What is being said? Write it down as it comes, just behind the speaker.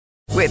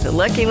With the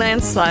Lucky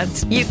Land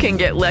Slots, you can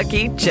get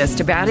lucky just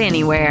about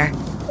anywhere.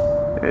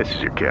 This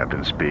is your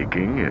captain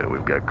speaking.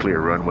 We've got clear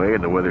runway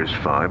and the weather's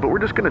fine, but we're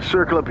just going to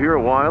circle up here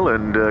a while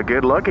and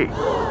get lucky.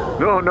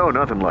 No,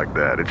 nothing like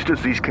that. It's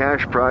just these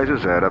cash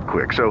prizes add up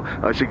quick. So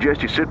I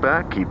suggest you sit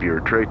back, keep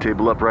your tray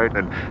table upright,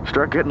 and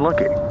start getting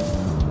lucky.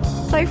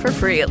 Play for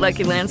free at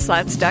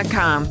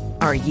LuckyLandSlots.com.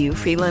 Are you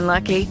feeling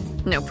lucky?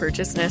 No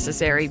purchase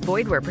necessary.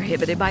 Void where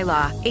prohibited by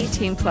law.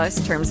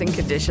 18+ terms and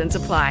conditions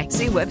apply.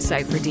 See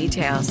website for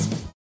details.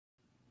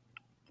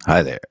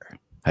 Hi there.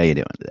 How you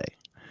doing today?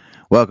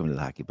 Welcome to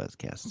the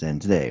HockeyBuzzCast,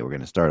 and today we're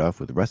going to start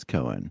off with Russ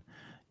Cohen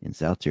in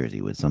South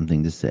Jersey with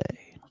something to say.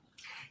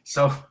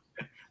 So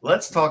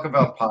let's talk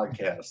about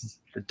podcasts.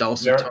 The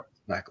dulcet tones of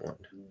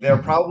Blackland. There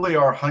probably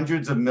are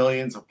hundreds of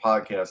millions of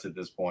podcasts at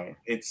this point.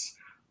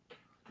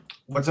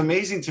 What's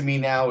amazing to me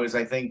now is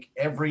I think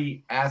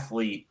every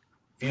athlete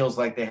feels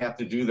like they have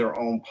to do their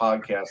own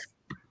podcast.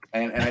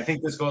 And I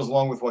think this goes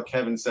along with what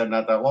Kevin said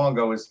not that long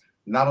ago, is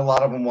not a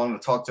lot of them want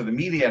to talk to the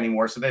media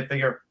anymore. So they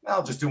figure,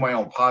 I'll just do my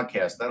own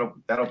podcast.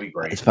 That'll be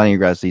great. It's funny,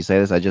 Russ, you say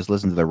this. I just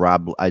listened to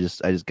the I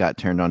just got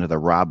turned on to the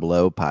Rob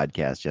Lowe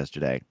podcast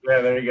yesterday. Yeah,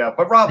 there you go.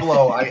 But Rob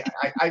Lowe,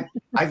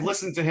 I've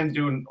listened to him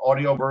do an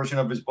audio version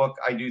of his book.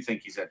 I do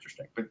think he's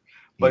interesting.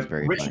 But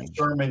Richard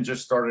Sherman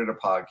just started a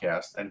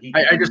podcast, and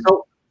I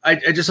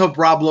just hope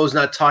Rob Lowe's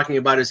not talking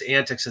about his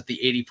antics at the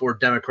 '84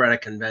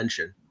 Democratic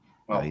Convention.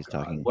 Oh, he's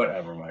talking.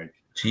 Whatever, Mike.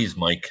 Jeez,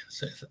 Mike.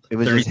 It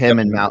was just him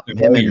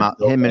interviewing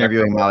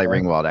Molly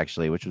Ringwald,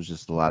 actually, which was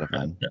just a lot of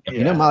fun. Yeah.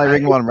 You know, Molly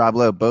Ringwald and Rob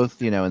Lowe, both,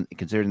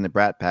 considered in the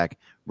Brat Pack.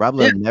 Rob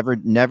Lowe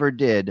never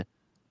did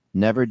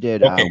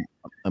a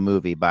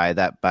movie by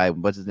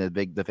what's his name,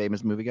 the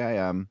famous movie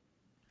guy,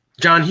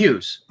 John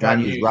Hughes. Rob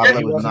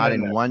Lowe was not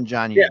in one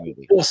John Hughes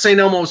movie. Well, St.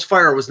 Elmo's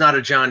Fire was not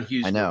a John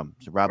Hughes movie. I know.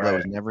 So Rob Lowe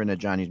was never in a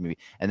John Hughes movie.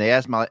 And they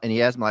asked Molly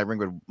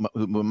Ringwald,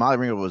 Molly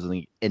Ringwald was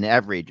in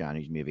every John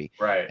Hughes movie.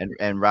 Right.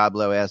 And Rob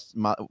Lowe asked,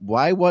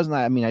 why wasn't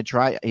I? I mean, I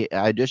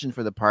auditioned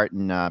for the part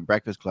in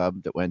Breakfast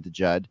Club that went to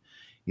Judd.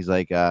 He's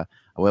like, well,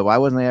 why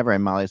wasn't I ever?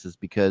 And Molly says,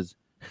 because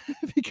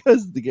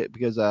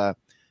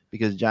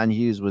John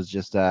Hughes was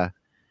just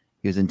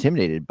he was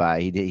intimidated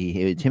by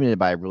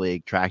really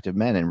attractive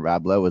men, and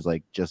Rob Lowe was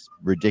like just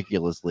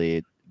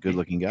ridiculously good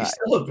looking guy. He's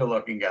still a good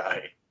looking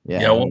guy.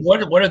 Yeah. Well,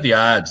 what are the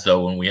odds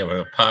though when we have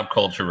a pop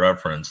culture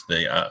reference?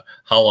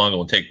 How long it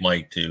will take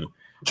Mike to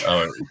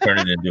turn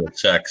it into a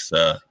sex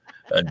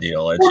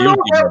deal? It's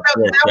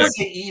that was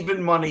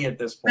even money at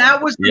this point.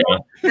 That was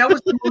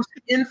the most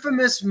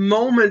infamous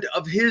moment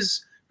of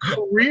his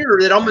career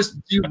that almost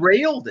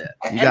derailed it.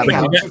 You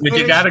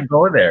got to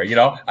go there.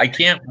 I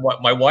can't.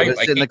 My wife.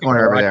 Sit in the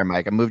corner over there,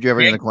 Mike. I moved you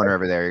over in the corner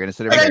over there. You're gonna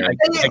sit over there. I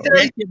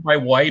can't get my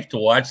wife to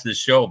watch this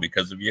show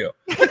because of you.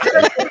 Did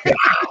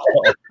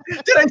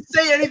I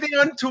say anything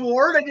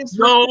untoward?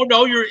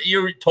 No.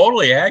 You're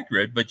totally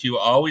accurate, but you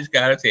always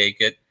got to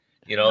take it.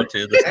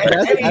 To the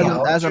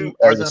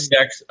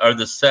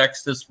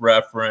sexist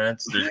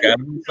reference. There's got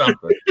to be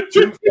something.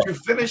 To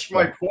finish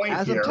my point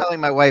as here. I'm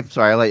telling my wife,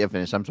 sorry, I'll let you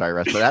finish. I'm sorry,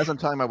 Russ, but as I'm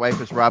telling my wife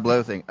this Rob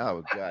Lowe thing,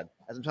 oh God,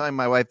 as I'm telling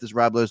my wife this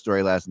Rob Lowe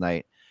story last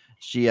night,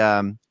 she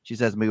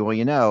says to me, well,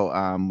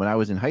 when I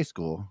was in high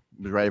school,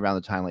 it was right around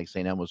the time like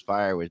St. Elmo's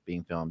Fire was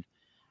being filmed,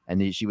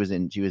 and she was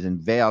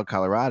in Vail,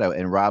 Colorado,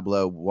 and Rob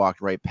Lowe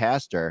walked right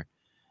past her.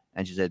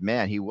 And she said,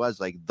 "Man, he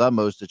was like the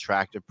most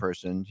attractive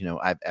person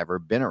I've ever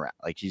been around.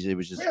 Like it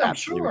was just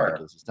absolutely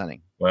ridiculous,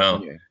 stunning." Well,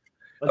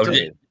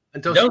 anyway.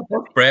 Those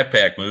Brat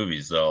Pack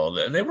movies, though,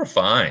 they were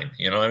fine.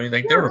 They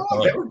were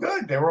fun. They were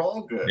good. They were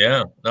all good.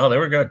 Yeah, no, they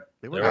were good.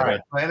 They were all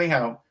right. But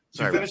anyhow,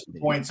 to finish the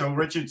point, so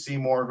Richard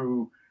Seymour,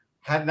 who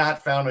had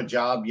not found a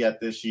job yet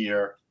this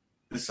year,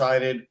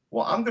 decided,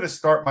 well, I'm going to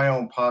start my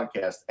own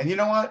podcast. And you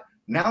know what?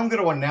 Now I'm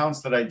going to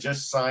announce that I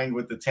just signed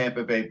with the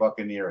Tampa Bay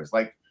Buccaneers.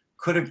 Like,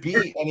 could it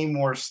be any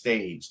more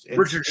staged?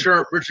 Richard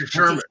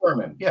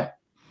Sherman. Yeah.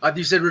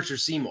 You said Richard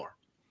Seymour.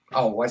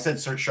 Oh, I said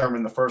Sir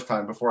Sherman the first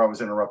time before I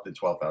was interrupted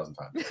 12,000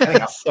 times.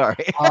 Anyhow,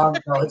 sorry.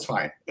 No, it's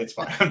fine. It's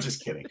fine. I'm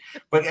just kidding.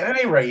 But at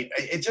any rate,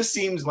 it just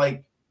seems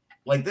like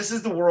this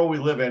is the world we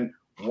live in.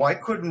 Why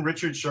couldn't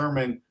Richard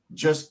Sherman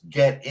just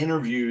get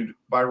interviewed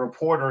by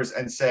reporters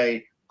and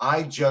say,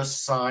 I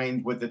just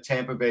signed with the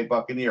Tampa Bay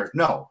Buccaneers?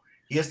 No,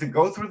 he has to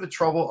go through the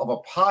trouble of a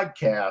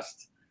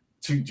podcast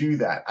to do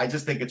that. I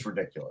just think it's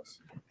ridiculous.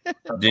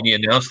 Did he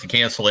announce the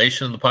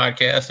cancellation of the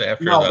podcast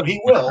after? No, but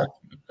he will.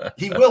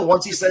 He will.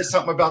 Once he says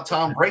something about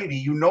Tom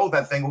Brady,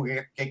 that thing will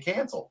get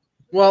canceled.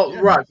 Well,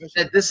 right.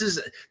 This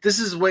is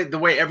the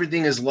way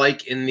everything is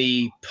like in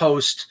the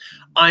post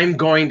I'm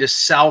going to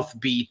South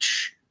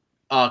Beach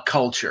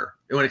culture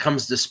when it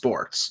comes to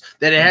sports.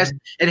 That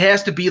it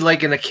has to be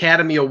like an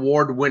Academy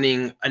Award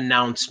winning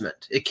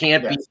announcement. It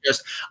can't be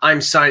just I'm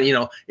signing.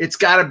 It's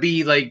got to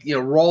be like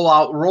roll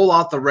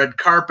out the red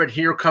carpet.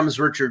 Here comes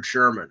Richard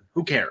Sherman.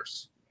 Who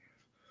cares?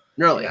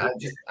 Really? Yeah,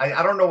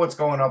 I don't know what's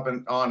going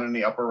on in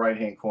the upper right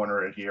hand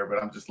corner right here,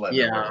 but I'm just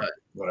letting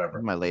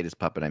whatever. My latest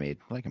puppet I made.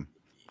 I like him.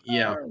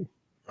 Yeah.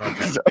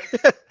 Okay.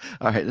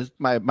 All right. This is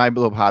my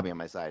little hobby on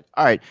my side.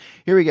 All right.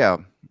 Here we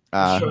go.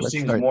 The show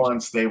seems more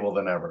unstable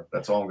than ever.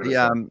 That's all I'm going to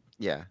say.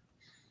 Yeah.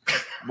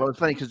 Well, it's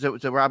funny because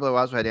so Rob Lowe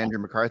also had Andrew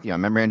McCarthy on.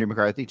 Remember Andrew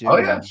McCarthy too? Oh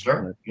yeah,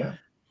 sure. Yeah.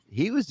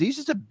 He's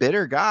just a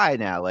bitter guy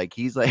now. Like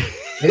he's like.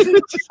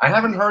 I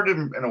haven't heard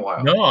him in a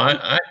while. No,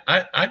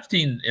 I've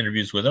seen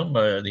interviews with him.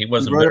 He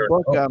wasn't. He wrote a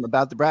book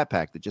about the Brat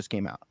Pack that just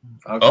came out.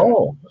 Okay.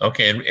 Oh,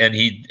 okay. And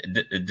he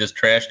just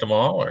trashed them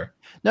all, or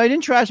no, he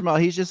didn't trash them all.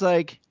 He's just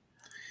like.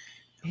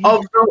 He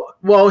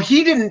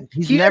didn't.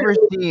 He's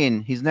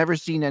never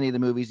seen any of the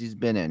movies he's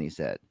been in. He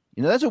said.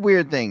 That's a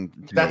weird thing.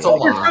 That's a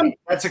lie.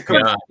 That's a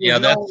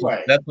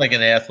that's like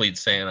an athlete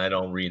saying I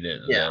don't read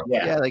it. Yeah.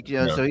 Like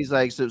so he's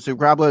like so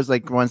Rob Lowe's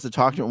like wanted to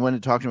talk to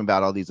him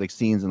about all these like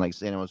scenes in like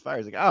St. Elmo's Fire.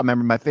 He's like, oh,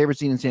 remember my favorite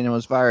scene in St.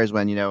 Elmo's Fire is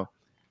when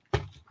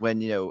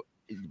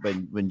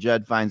when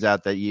Judd finds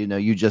out that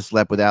you just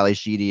slept with Ali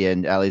Sheedy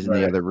and Ali's in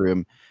the other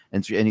room,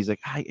 and he's like,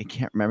 I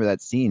can't remember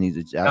that scene.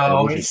 He's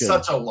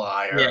such a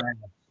liar. Yeah.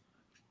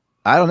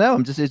 I don't know.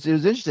 It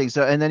was interesting.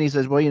 So, and then he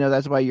says, well,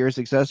 that's why you're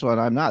successful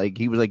and I'm not. Like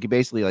he was like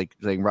basically like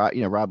saying,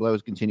 Rob Lowe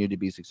has continued to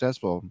be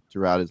successful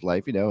throughout his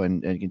life,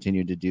 and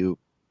continued to do.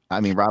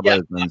 I mean, Rob Lowe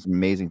has done some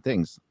amazing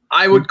things.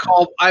 I would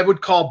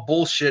call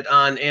bullshit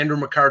on Andrew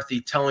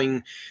McCarthy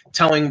telling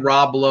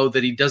Rob Lowe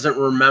that he doesn't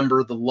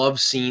remember the love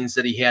scenes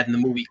that he had in the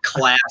movie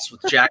Class with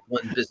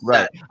Jacqueline Bisset.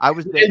 Right. I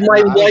was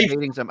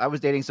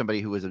dating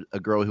somebody who was a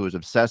girl who was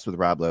obsessed with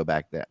Rob Lowe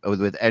back then,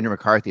 with Andrew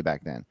McCarthy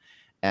back then.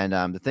 And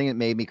the thing that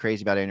made me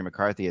crazy about Andrew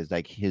McCarthy is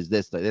like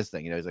this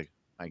thing, he's like,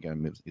 I gotta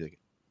move. Like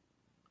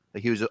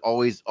he was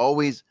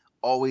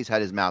always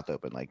had his mouth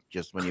open. Like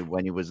just when he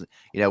was,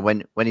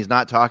 when he's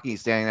not talking, he's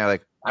standing there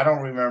like. I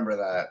don't remember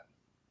that.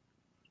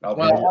 I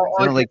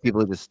don't like people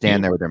who just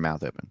stand there with their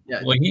mouth open.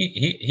 Yeah. Well,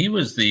 he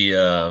was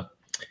the,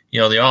 they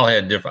all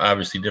had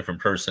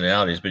different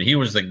personalities, but he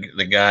was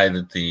the guy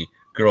that the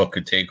girl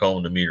could take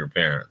home to meet her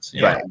parents.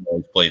 He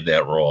always played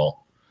that role.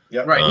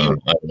 Yep. Right.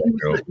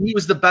 He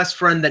was the best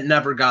friend that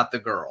never got the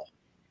girl.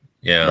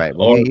 Yeah. Right.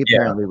 Well, he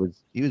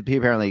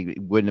apparently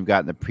wouldn't have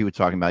gotten he was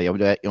talking about,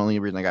 the only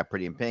reason I got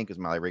Pretty in Pink is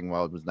Molly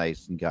Ringwald was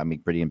nice and got me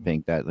Pretty in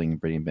Pink, that thing in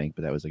Pretty in Pink,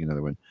 but that was like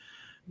another one.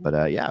 But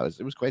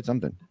it was quite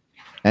something.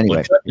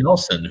 Anyway. Chuck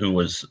Nelson, who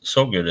was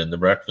so good in The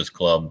Breakfast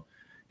Club,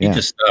 he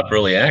just stopped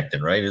really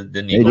acting, right?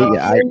 Didn't he? No.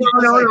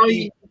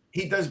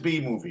 He does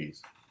B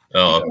movies.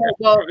 Oh, okay.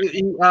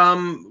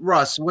 Well,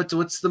 Russ,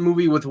 what's the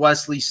movie with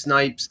Wesley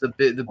Snipes? The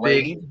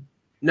big,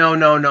 no,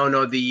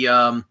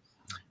 the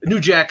New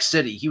Jack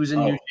City. He was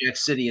in New Jack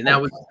City, and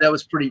that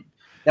was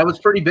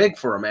pretty big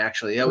for him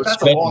actually. Does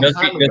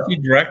he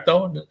direct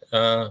though?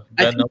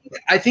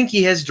 I think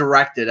he has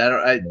directed.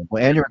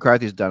 Well, Andrew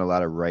McCarthy's done a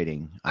lot of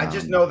writing. I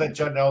just know that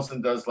Judd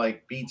Nelson does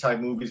like B type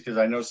movies because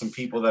I know some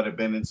people that have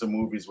been in some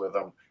movies with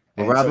him.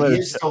 Well,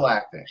 he's still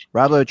acting.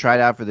 Rob Lowe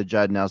tried out for the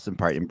Judd Nelson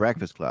part in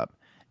Breakfast Club.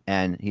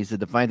 And he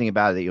said the funny thing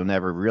about it that you'll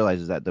never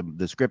realize is that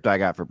the script I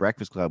got for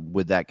Breakfast Club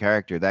with that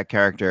character that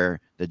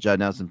Judd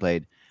Nelson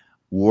played,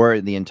 wore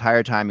the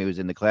entire time he was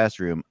in the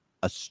classroom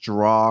a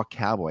straw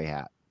cowboy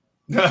hat.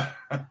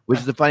 Which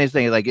is the funniest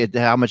thing, like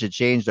how much it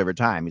changed over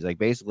time. He's like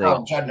basically.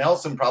 Judd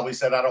Nelson probably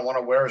said, "I don't want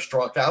to wear a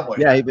straw cowboy."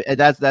 Yeah,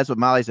 that's what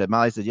Molly said.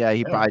 Molly said, "Yeah,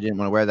 he probably didn't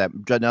want to wear that."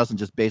 Judd Nelson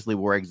just basically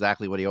wore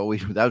exactly what he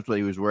always. That was what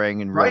he was wearing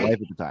in real life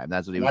at the time.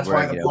 That's what he was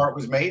wearing. That's why the part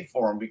was made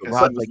for him. Because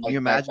Rob, can you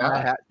imagine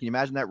that hat? Can you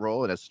imagine that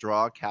role in a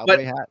straw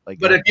cowboy hat? Like,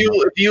 but if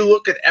you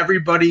look at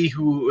everybody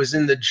who was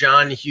in the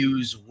John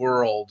Hughes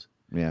world,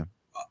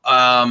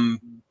 none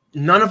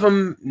of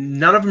them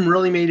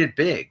really made it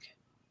big.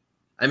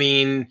 I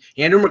mean,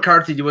 Andrew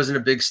McCarthy wasn't a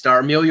big star.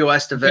 Emilio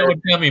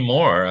Estevez. Demi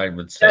Moore, I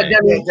would say.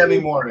 Demi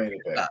Moore made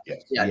it big.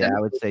 Yeah,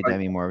 I would say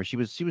Demi Moore. But she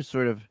was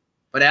sort of.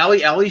 But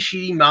Ali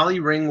Sheedy,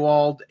 Molly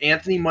Ringwald,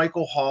 Anthony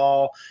Michael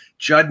Hall,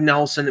 Judd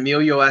Nelson,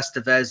 Emilio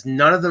Estevez,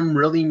 none of them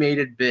really made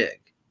it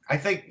big. I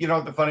think,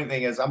 the funny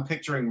thing is I'm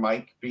picturing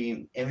Mike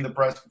being in the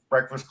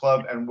Breakfast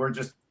Club, and we're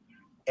just,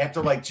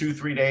 after like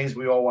 2-3 days,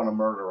 we all want to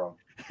murder him.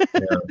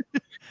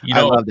 Yeah.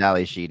 I loved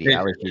Ali Sheedy.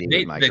 Ali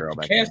Sheedy was my girl.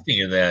 The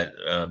casting of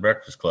that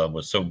Breakfast Club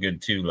was so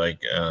good too. Like,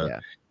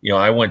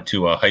 I went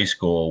to a high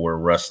school where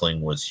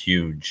wrestling was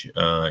huge.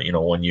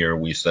 1 year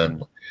we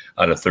sent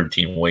out of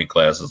 13 weight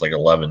classes, like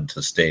 11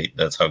 to state.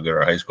 That's how good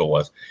our high school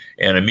was.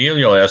 And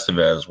Emilio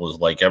Estevez was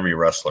like every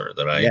wrestler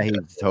that I. Yeah,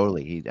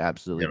 he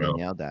absolutely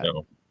nailed that.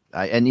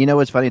 And you know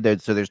what's funny?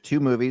 There's two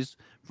movies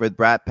for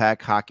Brat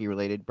Pack hockey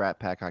related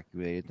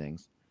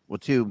things. Well,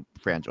 two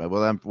franchise.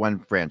 Well, one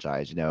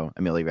franchise.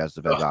 Emilio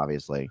Estevez,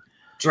 obviously.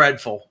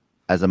 Dreadful.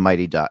 As the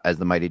Mighty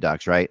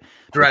Ducks, right?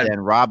 Dreadful.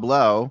 And Rob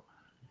Lowe,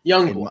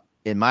 Youngblood.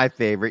 In my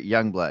favorite,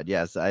 Youngblood.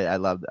 Yes, I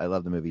love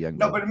the movie Youngblood.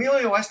 No, but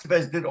Emilio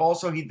Estevez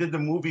did the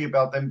movie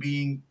about them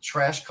being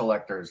trash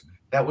collectors.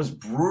 That was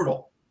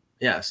brutal.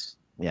 Yes.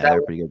 Yeah, they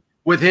were pretty good.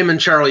 With him and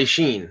Charlie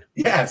Sheen.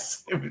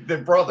 Yes, the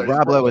brothers.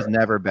 Rob Lowe was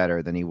never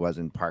better than he was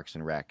in Parks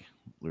and Rec,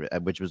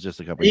 which was just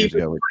a couple years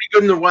ago. He was pretty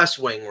good in The West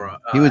Wing.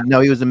 He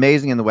was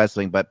amazing in The West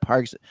Wing, but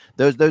Parks,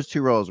 those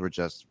two roles were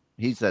just.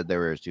 He said they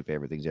were his two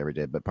favorite things he ever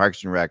did, but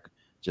Parks and Rec,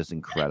 just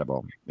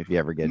incredible. If you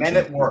ever get Men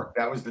at Work,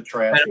 that was the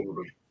trash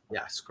movie.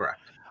 Yes,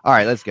 correct. All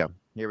right, let's go.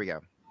 Here we go.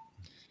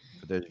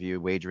 For those of you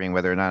wagering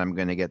whether or not I'm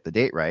going to get the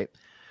date right.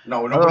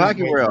 No, Hello, nobody's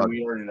Hockey wagering. World.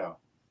 We already know.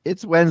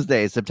 It's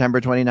Wednesday,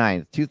 September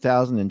 29th,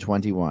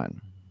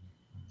 2021.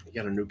 You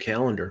got a new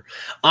calendar.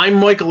 I'm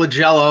Michael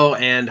Agello,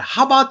 and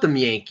how about them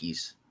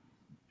Yankees?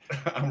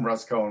 I'm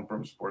Russ Cohen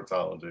from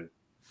Sportsology.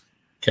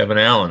 Kevin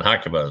Allen,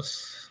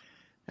 HockeyBuzz.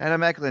 And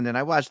I'm Eklund, and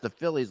I watched the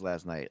Phillies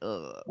last night.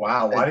 Ugh.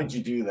 Wow, why did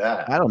you do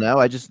that? I don't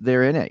know.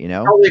 They're in it, you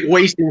know. Probably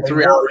wasting They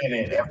 3 were hours. in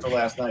it after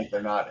last night.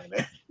 They're not in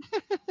it.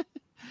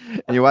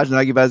 And you're watching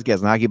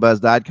HockeyBuzzCast on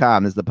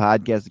HockeyBuzz.com. This is the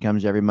podcast that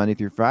comes every Monday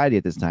through Friday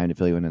at this time to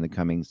fill you in on the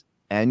comings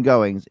and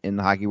goings in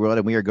the hockey world.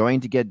 And we are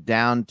going to get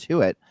down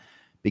to it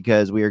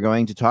because we are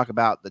going to talk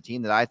about the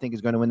team that I think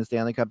is going to win the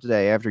Stanley Cup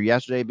today. After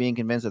yesterday being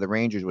convinced that the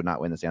Rangers would not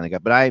win the Stanley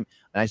Cup, but I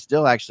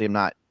still actually am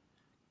not.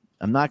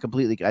 I'm not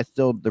completely.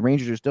 The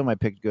Rangers are still my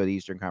pick to go to the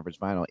Eastern Conference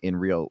Final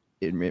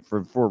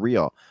for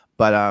real.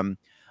 But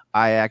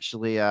I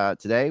actually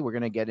today we're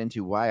going to get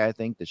into why I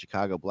think the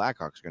Chicago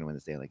Blackhawks are going to win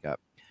the Stanley Cup.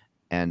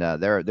 And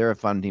they're a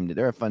fun team.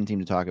 They're a fun team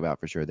to talk about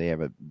for sure. They have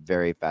a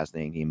very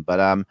fascinating team.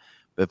 But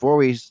before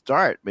we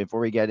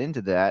get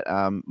into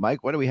that,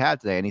 Mike, what do we have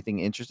today? Anything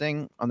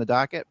interesting on the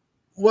docket?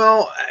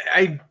 Well,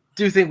 I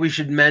do think we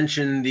should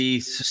mention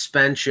the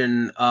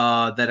suspension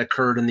that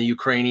occurred in the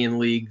Ukrainian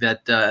league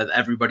that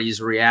everybody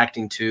is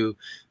reacting to.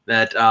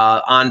 That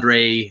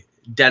Andrei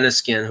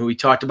Deniskin, who we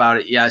talked about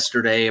it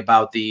yesterday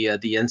about the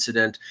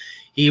incident,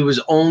 he was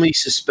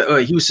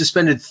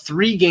suspended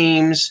 3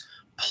 games.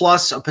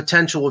 Plus a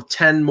potential of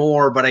 10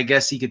 more, but I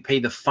guess he could pay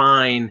the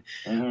fine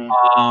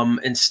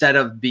instead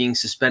of being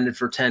suspended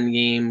for 10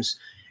 games.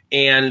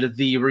 And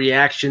the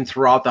reaction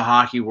throughout the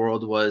hockey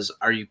world was,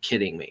 "Are you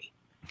kidding me?"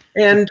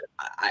 And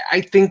I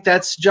think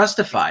that's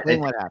justified. Explain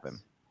what happened.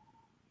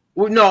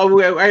 Well,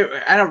 no,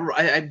 I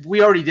don't.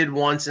 We already did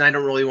once, and I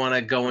don't really want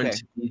to go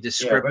into the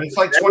description. Yeah, but it's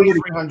like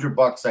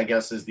 $2,300, I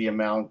guess, is the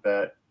amount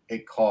that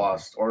it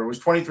cost, or it was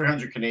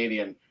 2,300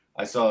 Canadian.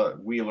 I saw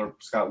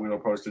Scott Wheeler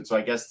posted, so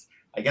I guess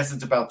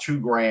it's about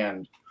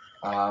 $2,000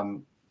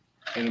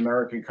 in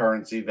American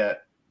currency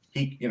that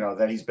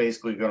he's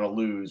basically going to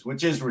lose,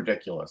 which is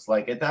ridiculous.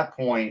 Like at that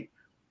point,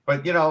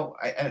 but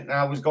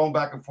I was going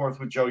back and forth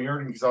with Joe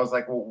Yurden because I was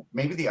like, well,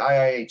 maybe the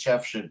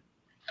IIHF should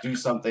do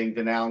something,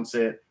 denounce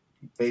it,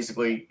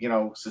 basically,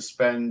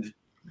 suspend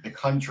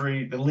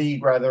the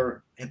league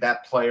rather,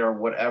 that player,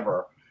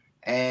 whatever.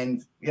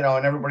 And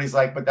and everybody's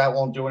like, but that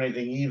won't do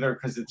anything either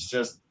because it's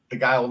just the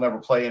guy will never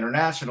play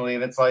internationally,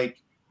 and it's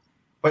like.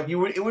 But it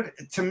would,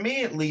 to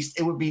me at least,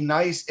 it would be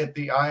nice if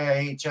the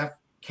IIHF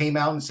came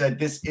out and said,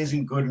 this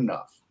isn't good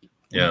enough.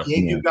 Yeah. We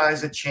gave you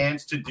guys a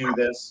chance to do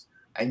this,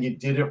 and you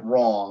did it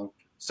wrong.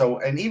 So,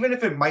 and even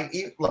if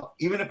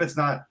even if it's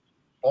not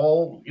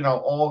all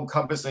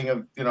encompassing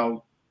of,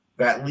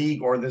 that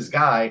league or this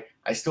guy,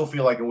 I still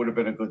feel like it would have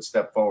been a good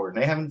step forward.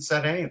 And they haven't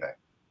said anything.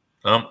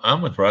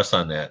 I'm with Russ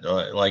on that.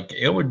 Like,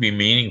 it would be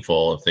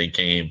meaningful if they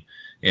came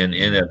in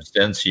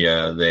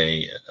absentia,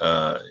 they,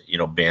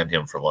 banned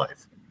him for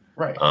life.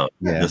 Right.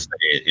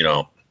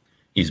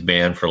 He's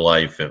banned for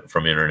life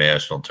from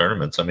international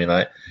tournaments. I mean,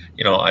 I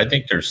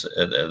think there's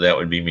that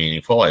would be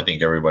meaningful. I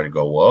think everybody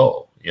go,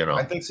 whoa,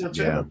 I think so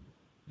too.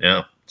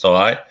 Yeah. So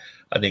I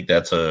think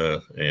that's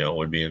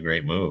would be a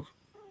great move.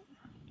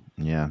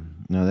 Yeah.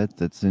 No,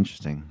 that's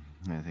interesting.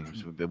 I think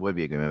it would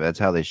be a good move. That's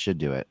how they should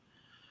do it.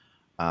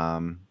 I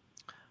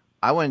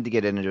wanted to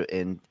get into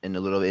a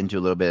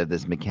little bit of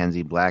this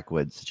Mackenzie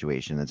Blackwood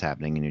situation that's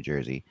happening in New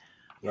Jersey.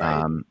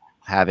 Right.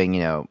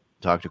 Having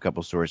talked to a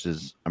couple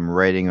sources. I'm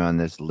writing on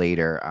this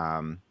later.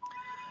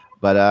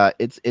 But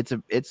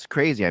it's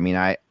crazy. I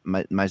mean,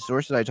 my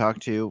sources I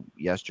talked to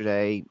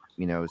yesterday,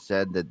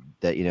 said that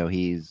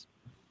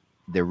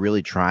they're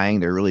really trying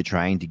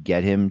to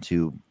get him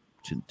to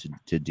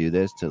do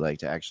this,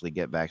 to actually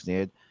get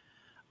vaccinated.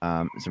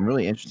 Some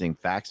really interesting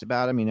facts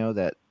about him,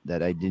 that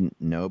I didn't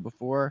know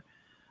before.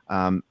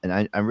 And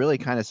I'm really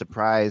kind of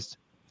surprised.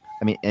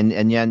 I mean, and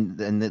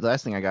the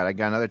last thing I got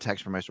another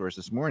text from my source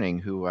this morning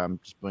who I'm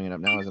just bringing it up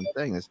now as I'm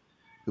saying this,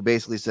 who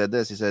basically said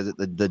this. He says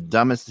that the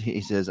dumbest,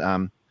 he says,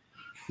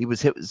 he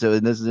was hit. So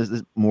this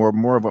is more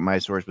of what my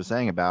source was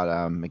saying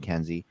about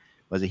Mackenzie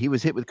was that he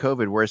was hit with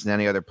COVID worse than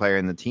any other player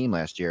in the team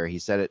last year. He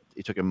said it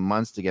took him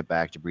months to get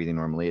back to breathing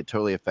normally. It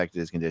totally affected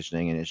his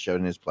conditioning and it showed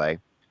in his play.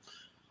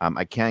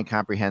 I can't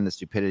comprehend the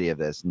stupidity of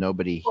this.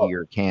 Nobody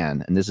here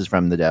can. And this is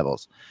from the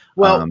Devils.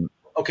 Well,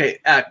 okay.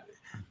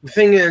 The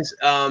thing is,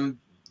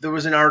 there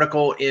was an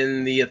article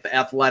in the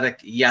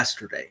Athletic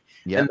yesterday,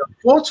 and the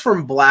quotes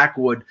from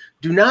Blackwood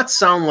do not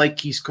sound like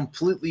he's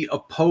completely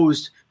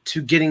opposed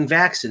to getting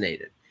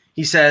vaccinated.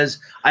 He says,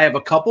 I have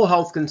a couple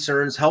health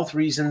concerns, health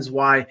reasons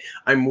why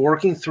I'm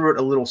working through it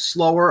a little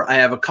slower. I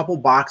have a couple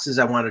boxes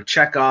I want to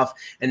check off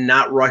and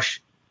not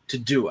rush to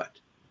do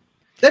it.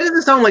 That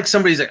doesn't sound like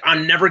somebody's like,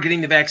 I'm never getting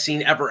the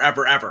vaccine ever,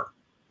 ever, ever.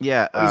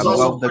 Yeah.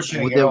 According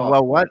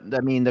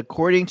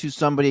to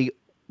somebody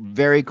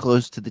very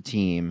close to the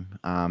team,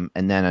 and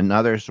then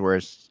another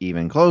source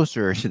even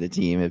closer to the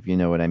team, if you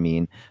know what I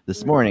mean,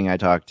 this morning I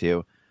talked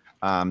to,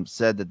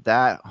 said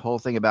that whole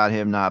thing about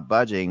him not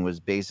budging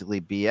was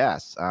basically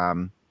BS.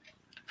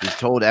 he's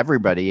told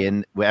everybody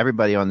on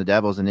the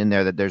Devils and in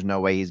there that there's no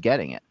way he's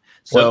getting it.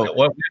 So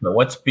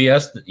what's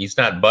BS? He's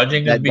not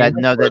budging. The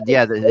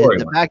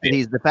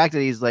fact that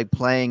he's like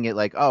playing it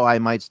like, oh, I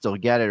might still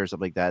get it or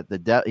something like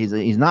that.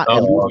 He's not.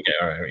 Oh, okay,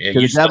 all right. Yeah,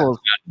 the Devils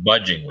not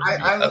budging.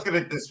 I look at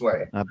it this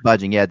way.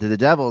 Budging. Yeah, to the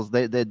Devils,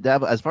 the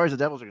Devil. As far as the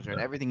Devils are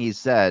concerned, everything he's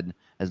said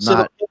has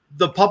not.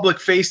 The public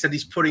face that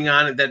he's putting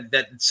on it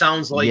that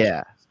sounds like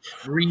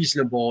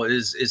reasonable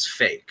is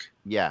fake.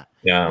 Yeah.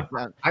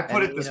 I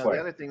put it this way.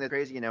 The other thing that's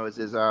crazy, is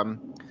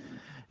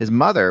his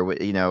mother,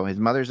 his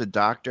mother's a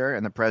doctor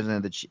and the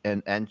president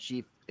of and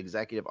chief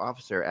executive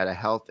officer at a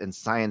health and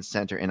science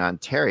center in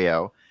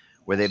Ontario,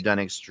 where they've done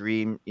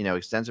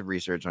extensive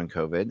research on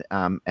COVID.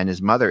 And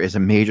his mother is a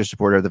major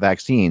supporter of the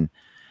vaccine.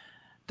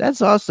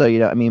 That's also,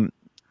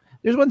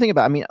 there's one thing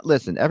about,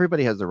 listen,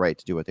 everybody has the right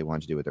to do what they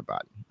want to do with their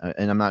body.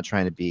 And I'm not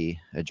trying to be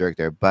a jerk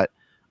there, but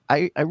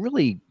I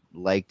really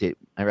liked it.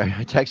 I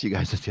texted you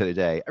guys this the other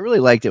day. I really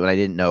liked it when I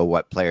didn't know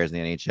what players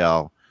in the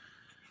NHL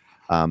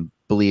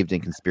believed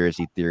in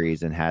conspiracy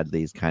theories and had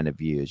these kind of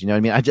views. You know what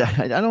I mean?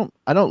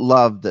 I don't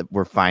love that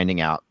we're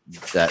finding out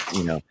that,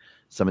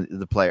 some of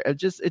the player, it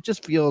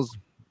just feels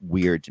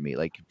weird to me.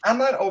 Like, I'm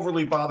not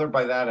overly bothered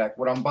by that act.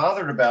 What I'm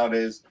bothered about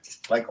is,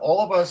 like,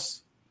 all of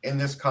us in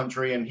this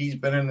country, and he's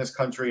been in this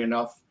country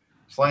enough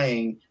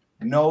playing,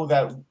 know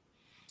that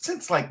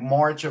since like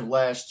March of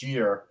last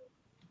year,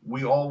 a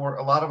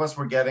lot of us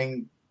were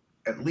getting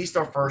at least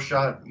our first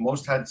shot.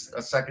 Most had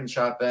a second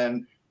shot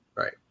then.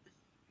 Right.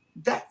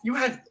 That you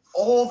had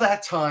all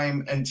that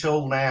time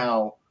until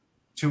now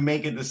to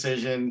make a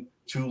decision,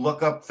 to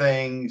look up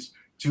things,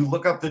 to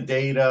look up the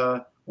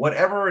data,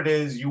 whatever it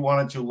is you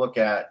wanted to look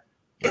at.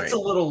 Right. It's a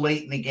little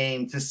late in the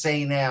game to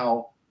say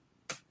now,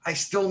 I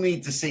still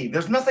need to see.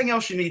 There's nothing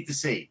else you need to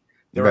see.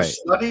 There are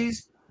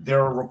studies,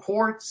 there are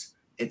reports.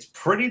 It's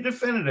pretty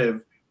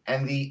definitive.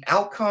 And the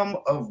outcome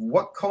of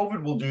what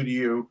COVID will do to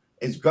you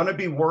is going to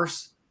be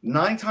worse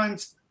 9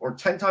 times or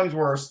 10 times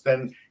worse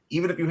than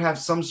even if you have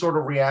some sort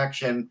of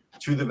reaction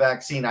to the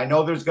vaccine. I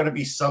know there's going to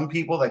be some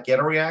people that get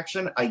a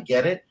reaction. I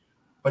get it,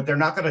 but they're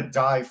not going to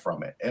die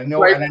from it. And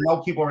I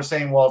know people are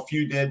saying, well, if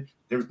you did,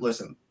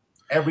 listen,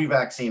 every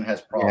vaccine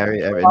has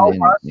problems.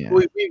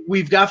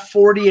 We've got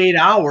 48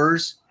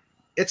 hours.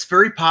 It's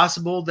very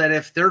possible that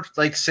if they're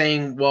like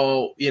saying,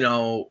 well, you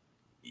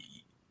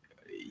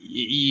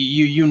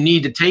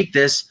need to take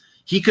this,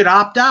 he could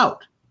opt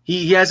out.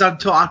 He has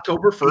until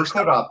October 1st. He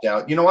could opt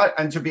out. You know what?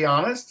 And to be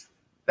honest,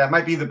 that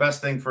might be the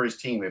best thing for his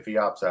team if he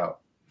opts out.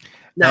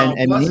 Now,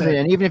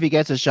 even if he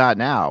gets a shot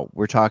now,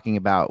 we're talking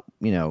about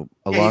a long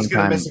time. He's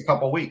going to miss a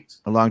couple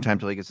weeks. A long time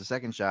till he gets a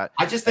second shot.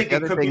 I just think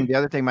the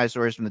other thing, my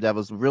source from the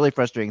Devils, really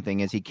frustrating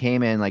thing is he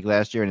came in like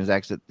last year in his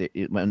exit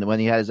when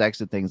he had his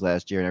exit things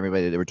last year, and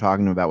everybody they were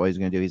talking about what he's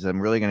going to do. He said, "I'm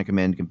really going to come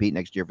in and compete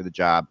next year for the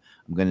job.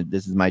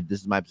 This is my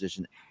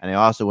position, and I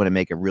also want to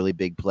make a really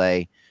big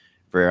play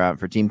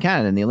for Team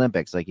Canada in the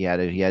Olympics. Like he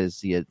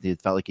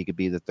felt like he could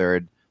be the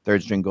third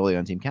string goalie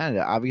on Team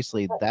Canada.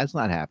 Obviously, that's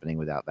not happening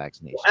without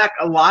vaccination.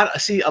 A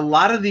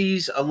lot of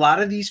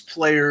these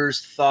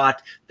players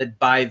thought that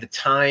by the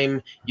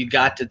time you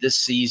got to this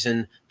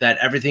season that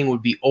everything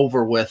would be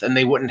over with and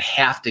they wouldn't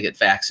have to get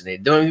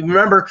vaccinated.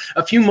 Remember,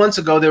 a few months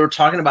ago, they were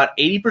talking about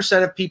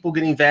 80% of people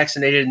getting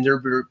vaccinated and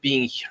there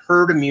being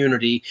herd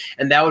immunity,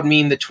 and that would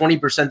mean the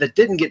 20% that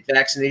didn't get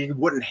vaccinated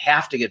wouldn't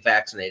have to get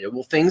vaccinated.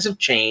 Well, things have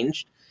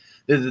changed.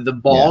 The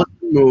ball has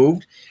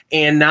moved,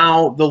 and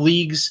now the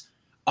leagues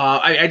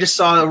I just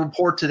saw a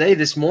report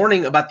this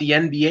morning about the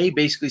NBA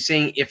basically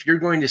saying if you're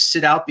going to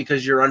sit out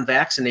because you're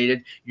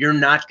unvaccinated, you're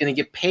not going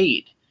to get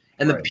paid.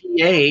 And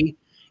the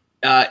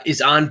PA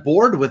is on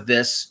board with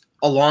this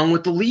along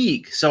with the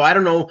league. So I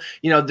don't know,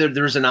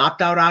 there's an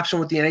opt-out option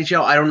with the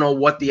NHL. I don't know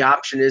what the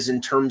option is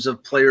in terms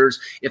of players.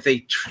 If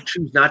they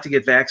choose not to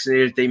get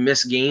vaccinated, if they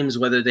miss games,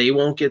 whether they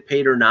won't get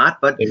paid or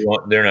not, but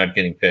they're not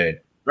getting paid.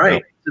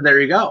 Right. No. So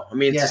there you go. I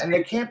mean, and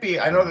it can't be,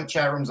 I know the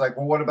chat room's like,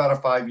 well, what about a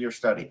 5-year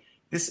study?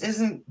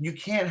 You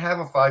can't have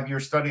a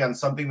 5-year study on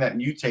something that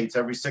mutates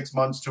every 6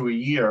 months to a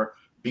year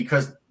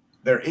because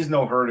there is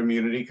no herd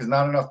immunity because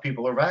not enough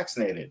people are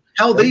vaccinated.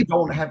 Hell, they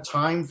don't have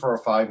time for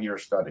a 5-year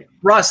study.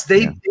 Russ,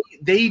 they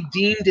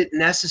deemed it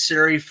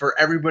necessary for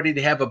everybody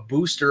to have a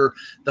booster,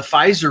 the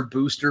Pfizer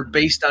booster,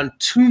 based on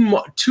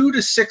 2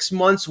 to 6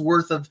 months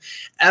worth of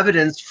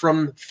evidence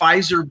from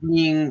Pfizer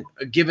being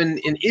given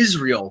in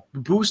Israel,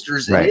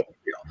 boosters in Israel,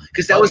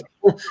 because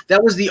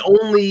that was the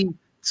only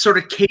sort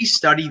of case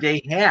study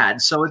they had.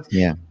 So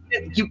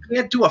you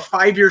can't do a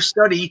 5-year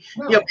study.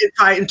 No.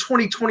 In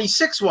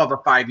 2026 we'll have a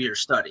 5-year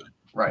study.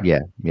 Right. Yeah.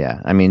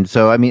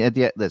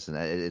 Listen,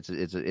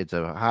 it's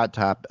a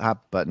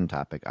hot button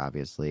topic,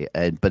 obviously.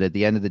 But at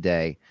the end of the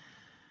day,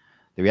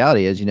 the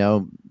reality is,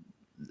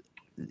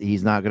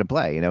 he's not going to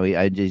play. He's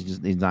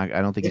not.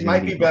 I don't think it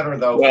might be better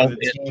though. Well,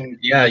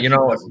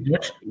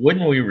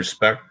 wouldn't we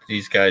respect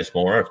these guys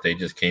more if they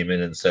just came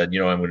in and said,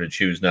 I'm going to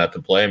choose not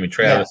to play? I mean,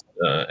 Travis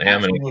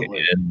Hammond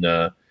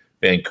in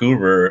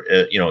Vancouver,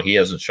 he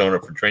hasn't shown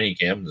up for training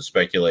camp. The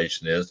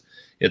speculation is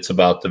it's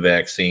about the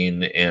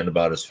vaccine and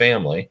about his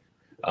family.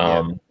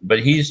 But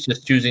he's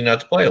just choosing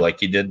not to play like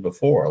he did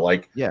before.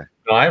 Like,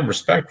 I have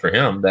respect for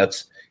him.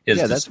 That's his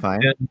decision. That's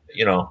fine.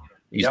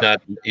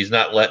 He's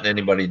not letting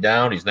anybody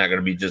down. He's not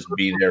going to just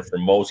be there for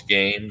most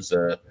games.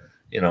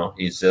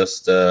 He's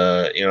just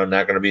not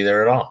going to be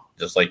there at all.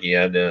 Just like he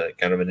had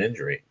kind of an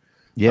injury.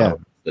 Yeah,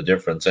 the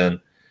difference. And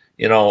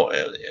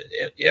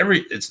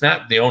it's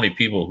not the only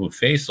people who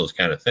face those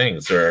kind of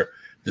things. There are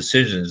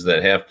decisions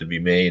that have to be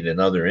made in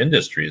other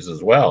industries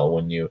as well.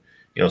 When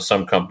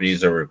some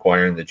companies are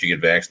requiring that you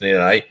get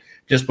vaccinated.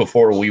 Just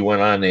before we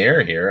went on the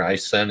air here, I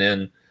sent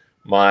in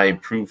my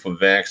proof of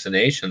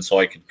vaccination so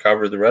I could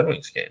cover the Red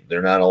Wings game.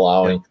 They're not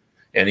allowing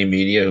any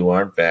media who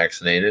aren't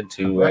vaccinated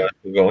to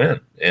go in.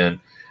 And,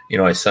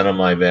 I sent them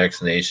my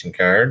vaccination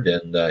card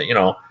and,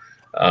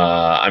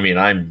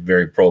 I'm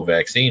very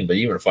pro-vaccine, but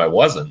even if I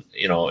wasn't,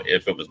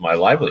 if it was my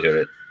livelihood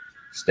at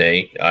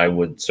stake, I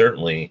would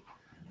certainly,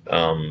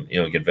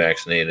 get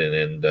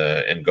vaccinated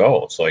and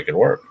go so I could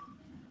work.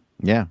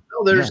 Yeah.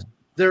 Well,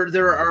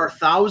 there are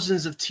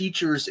thousands of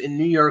teachers in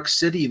New York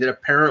City that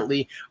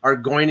apparently are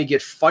going to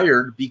get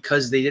fired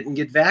because they didn't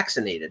get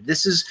vaccinated.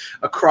 This is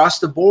across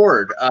the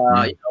board.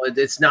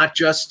 It's not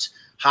just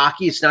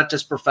hockey. It's not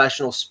just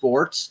professional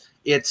sports.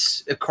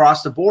 It's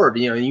across the board.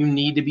 You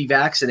need to be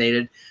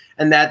vaccinated.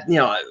 And that,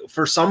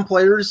 for some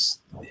players,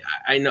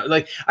 I know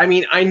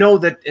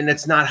that, and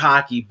it's not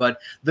hockey, but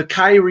the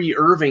Kyrie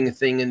Irving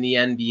thing in the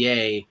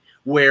NBA,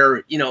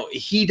 where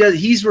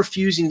he's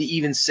refusing to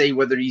even say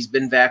whether he's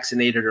been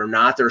vaccinated or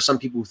not. There are some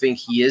people who think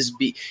he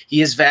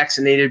is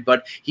vaccinated,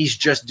 but he's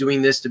just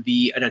doing this to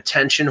be an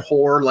attention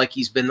whore like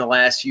he's been the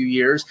last few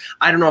years.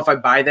 I don't know if I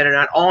buy that or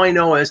not. All I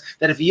know is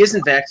that if he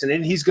isn't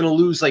vaccinated, he's going to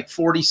lose like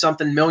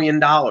 $40-something million.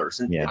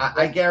 And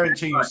I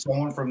guarantee you,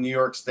 someone from New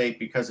York State,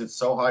 because it's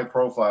so high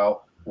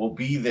profile, will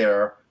be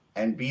there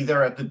at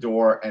the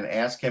door and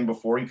ask him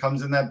before he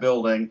comes in that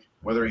building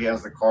whether he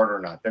has the card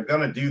or not. They're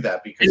going to do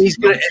that because he's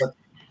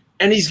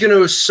going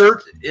to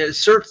assert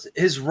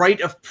his right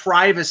of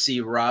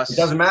privacy, Russ. It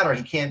doesn't matter.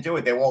 He can't do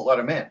it. They won't let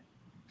him in.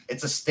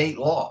 It's a state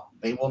law.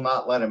 They will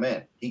not let him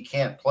in. He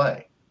can't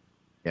play.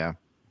 Yeah.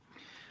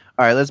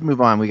 All right, let's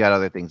move on. We got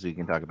other things we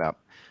can talk about.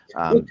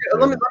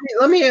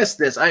 Let me ask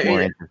this.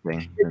 More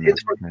interesting.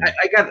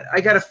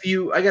 I got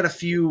a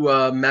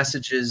few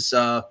messages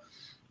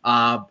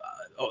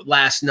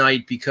last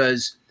night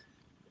because.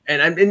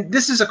 And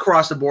this is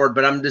across the board,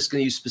 but I'm just going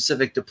to use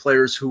specific to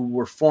players who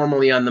were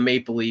formerly on the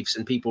Maple Leafs,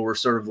 and people were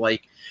sort of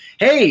like,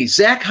 hey,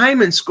 Zach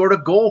Hyman scored a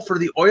goal for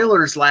the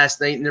Oilers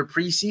last night in their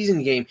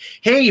preseason game.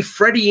 Hey,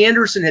 Freddie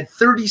Anderson had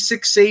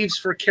 36 saves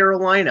for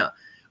Carolina.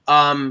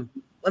 Let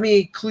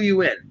me clue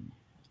you in.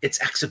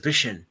 It's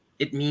exhibition.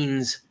 It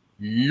means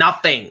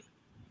nothing.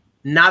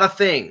 Not a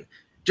thing.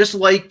 Just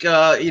like,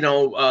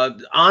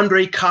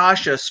 Andre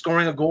Kasha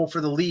scoring a goal for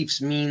the Leafs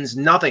means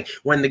nothing.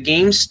 When the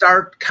games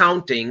start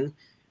counting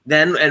 –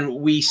 and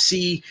we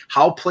see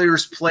how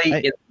players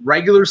play in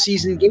regular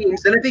season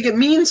games, then I think it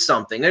means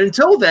something. And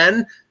until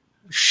then,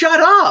 shut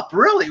up.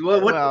 Really?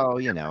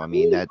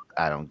 That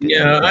I don't get.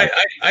 Yeah,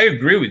 I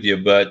agree with you,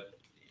 but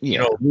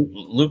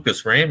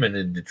Lucas Raymond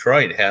in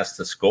Detroit has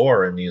to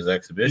score in these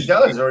exhibitions. He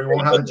does, or he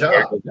won't have a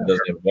job. He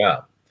doesn't have a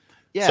job.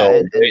 Yeah,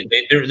 so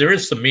there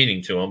is some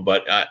meaning to him,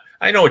 but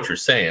I know what you're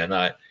saying.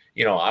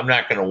 I'm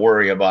not going to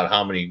worry about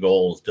how many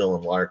goals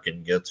Dylan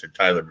Larkin gets or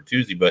Tyler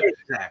Bertuzzi, but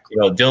exactly.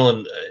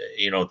 Dylan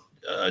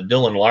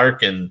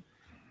Larkin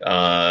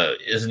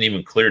isn't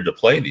even cleared to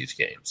play these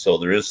games, so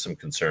there is some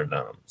concern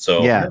on him.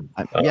 So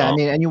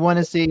and you want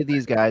to see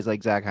these guys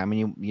like Zach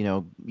Hyman.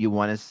 You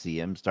want to see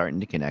him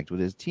starting to connect with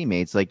his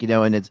teammates,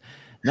 and it's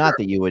not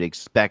that you would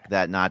expect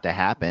that not to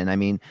happen. I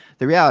mean,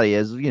 the reality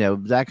is,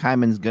 Zach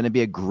Hyman's going to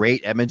be a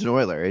great Edmonton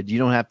Oiler. You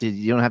don't have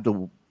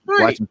to.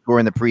 Watch him score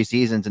in the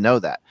preseason to know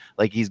that.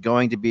 Like he's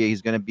going to be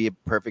a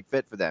perfect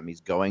fit for them. He's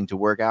going to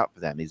work out for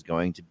them. He's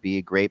going to be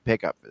a great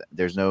pickup for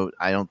them.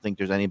 I don't think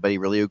there's anybody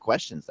really who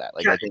questions that.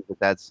 Like I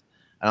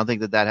don't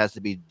think that has to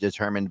be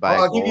determined by.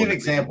 Well, I'll give you an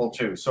example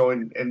too. So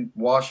in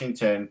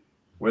Washington,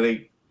 where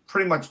they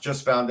pretty much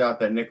just found out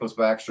that Nicholas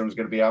Backstrom is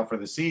going to be out for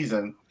the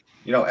season,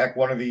 Eck,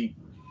 one of the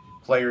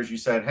players you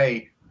said,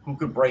 hey, who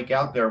could break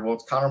out there? Well,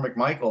 it's Connor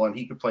McMichael, and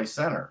he could play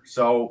center.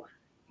 So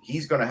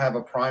he's going to have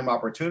a prime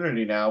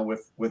opportunity now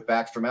with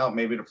Backstrom out,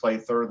 maybe to play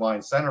third line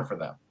center for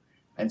them.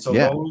 And so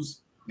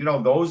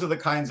those are the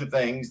kinds of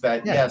things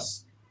that,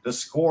 yes, the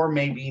score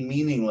may be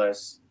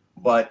meaningless,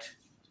 but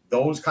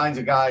those kinds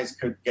of guys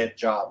could get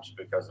jobs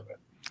because of it.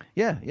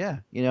 Yeah.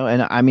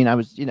 And I mean, I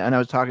was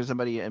talking to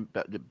somebody, and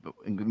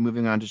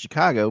moving on to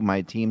Chicago,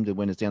 my team to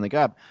win the Stanley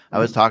Cup. I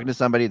was talking to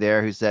somebody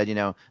there who said,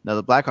 now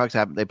the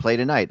Blackhawks they play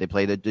tonight. They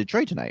play the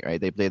Detroit tonight, right?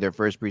 They play their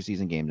first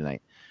preseason game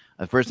tonight.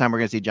 The first time we're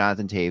going to see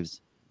Jonathan Taves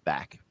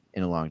back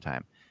in a long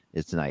time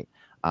is tonight.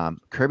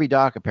 Kirby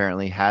Dach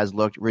apparently has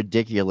looked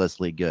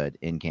ridiculously good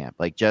in camp,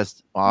 like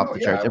just off the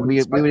charts. And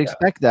we would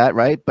expect that,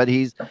 right? But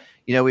he's,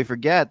 we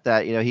forget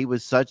that, he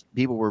was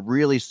people were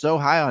really so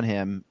high on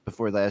him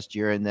before last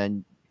year. And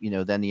then,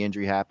 then the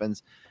injury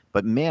happens,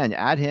 but man,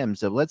 add him.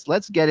 So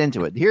let's get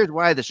into it. Here's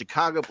why the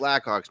Chicago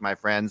Blackhawks, my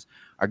friends,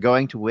 are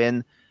going to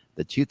win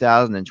the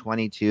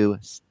 2022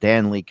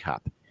 Stanley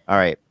Cup. All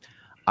right.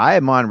 I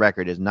am on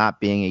record as not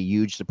being a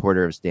huge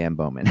supporter of Stan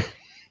Bowman.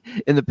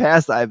 In the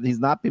past, he's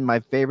not been my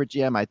favorite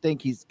GM. I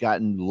think he's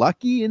gotten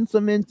lucky in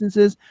some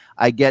instances.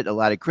 I get a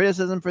lot of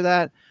criticism for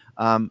that.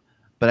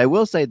 But I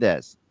will say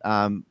this,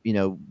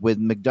 with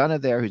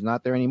McDonough there, who's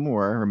not there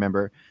anymore,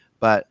 remember,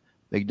 but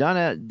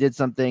McDonough did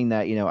something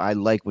that, I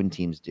like when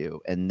teams do.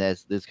 And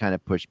this kind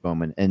of pushed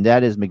Bowman. And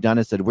that is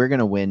McDonough said, we're going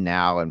to win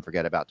now and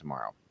forget about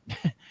tomorrow.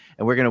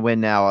 And we're going to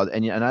win now.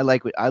 And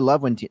I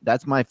love when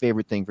that's my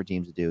favorite thing for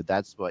teams to do.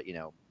 That's what,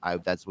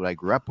 that's what I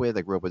grew up with.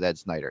 I grew up with Ed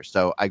Snyder.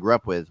 So I grew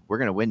up with, we're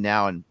going to win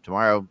now and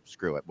tomorrow,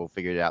 screw it. We'll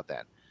figure it out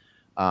then.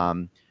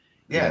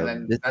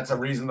 That's a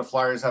reason the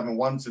Flyers haven't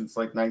won since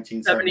like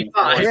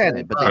 1975.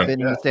 Yeah, but they've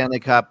been in the Stanley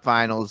Cup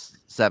Finals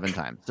 7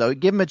 times. So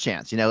give them a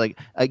chance.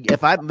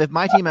 If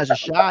my team has a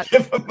shot,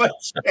 give them a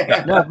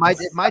chance. No,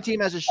 if my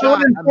team has a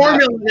shot,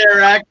 formula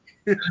there, Ack.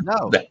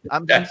 No,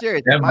 I'm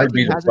serious. That might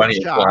be the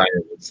funniest Flyer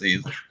of the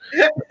season.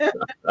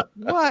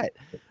 What?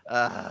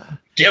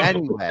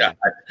 Anyway,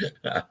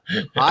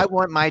 I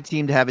want my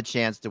team to have a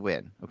chance to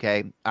win.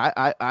 Okay,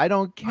 I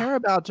don't care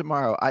about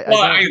tomorrow. I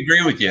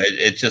agree with you.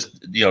 It's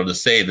just to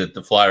say that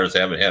the Flyers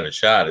haven't had a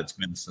shot. It's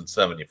been since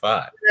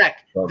 '75.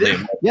 So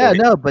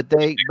but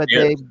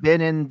they've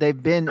been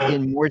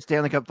in more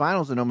Stanley Cup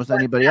Finals than almost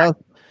anybody else.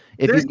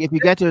 If you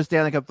get to a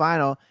Stanley Cup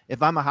Final,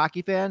 if I'm a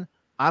hockey fan,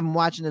 I'm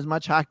watching as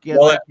much hockey as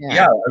I can.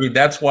 Yeah, I mean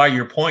that's why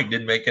your point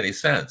didn't make any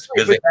sense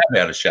because they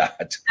have had a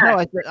shot.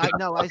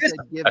 No, I said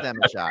give them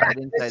a shot. I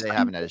didn't say they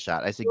haven't had a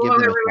shot. I said give them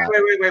a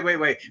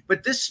shot. Wait.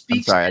 But this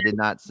speaks. I'm sorry, I did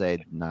not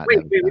say not.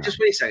 Wait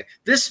a second.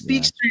 This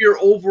speaks to your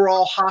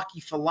overall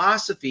hockey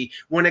philosophy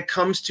when it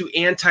comes to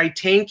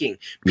anti-tanking.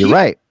 You're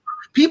right.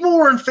 People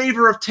who are in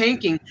favor of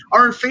tanking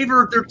are in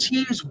favor of their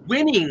teams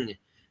winning.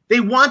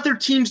 They want their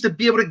teams to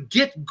be able to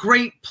get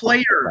great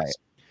players. Right.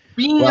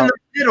 Being in the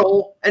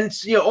middle and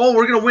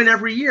we're going to win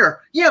every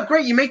year. Yeah,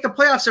 great. You make the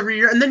playoffs every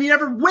year and then you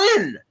never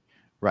win.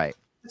 Right.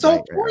 It's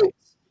all point.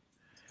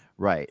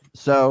 Right.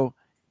 So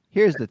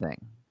here's the thing.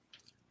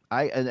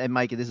 And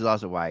Mike, this is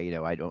also why,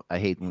 I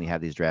hate when we have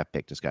these draft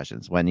pick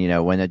discussions when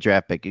a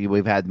draft pick,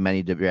 we've had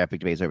many draft pick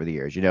debates over the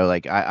years,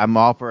 I'm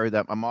all for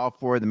that. I'm all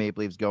for the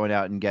Maple Leafs going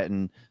out and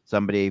getting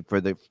somebody for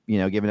the,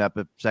 giving up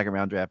a second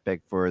round draft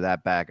pick for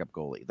that backup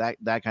goalie,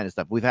 that kind of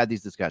stuff. We've had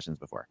these discussions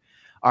before.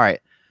 All right.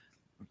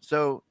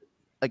 So,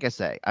 like I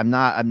say, I'm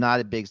not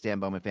a big Stan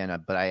Bowman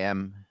fan, but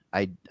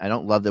I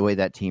don't love the way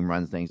that team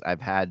runs things. I've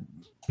had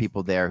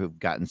people there who've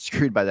gotten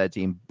screwed by that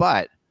team,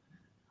 but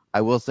I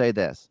will say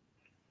this: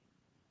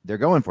 they're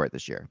going for it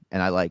this year,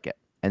 and I like it.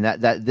 And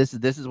this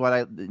is what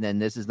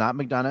and this is not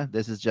McDonough.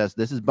 This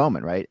is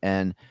Bowman, right?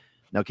 And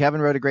now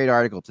Kevin wrote a great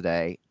article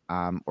today,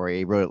 or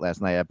he wrote it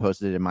last night. I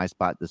posted it in my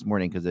spot this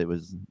morning because it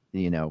was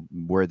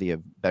worthy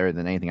of better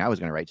than anything I was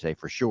going to write today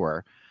for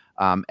sure.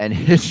 And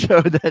it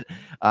showed that.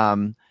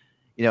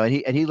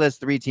 And he lists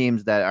 3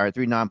 teams that are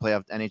 3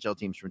 non-playoff NHL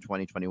teams from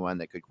 2021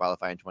 that could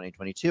qualify in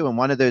 2022. And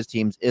one of those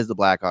teams is the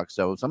Blackhawks.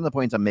 So some of the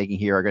points I'm making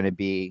here are going to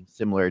be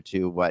similar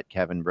to what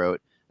Kevin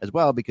wrote as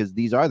well, because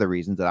these are the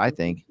reasons that I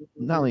think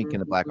not only can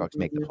the Blackhawks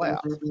make the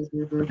playoffs,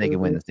 but they can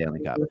win the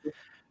Stanley Cup.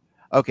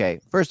 Okay,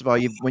 first of all,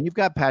 when you've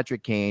got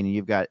Patrick Kane,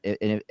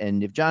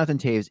 and if Jonathan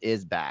Toews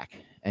is back,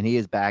 and he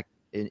is back,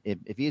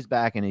 if he is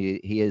back and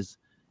he is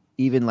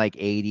even like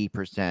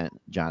 80%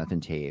 Jonathan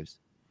Toews,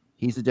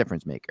 he's a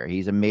difference maker.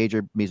 He's a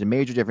major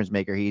difference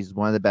maker. He's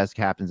one of the best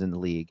captains in the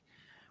league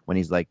when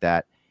he's like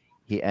that.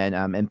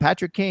 And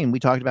Patrick Kane, we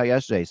talked about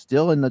yesterday,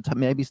 still in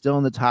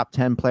the top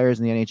 10 players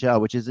in the NHL,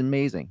 which is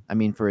amazing. I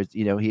mean, for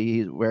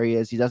he where he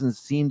is, he doesn't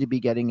seem to be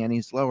getting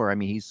any slower. I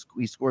mean,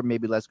 he scored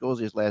maybe less goals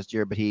just last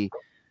year, but his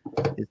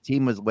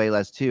team was way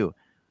less too.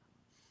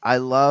 I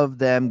love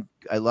them.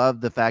 I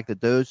love the fact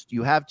that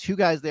you have 2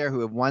 guys there who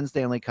have won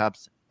Stanley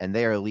Cups, and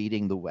they are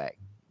leading the way.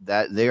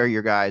 That they are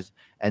your guys,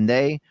 and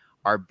they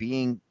are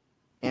being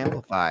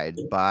amplified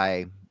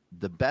by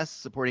the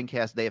best supporting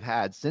cast they've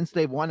had since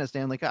they've won a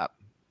Stanley Cup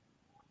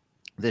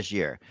this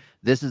year.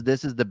 This is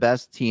the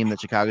best team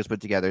that Chicago's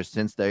put together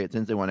since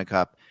they won a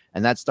cup,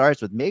 and that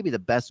starts with maybe the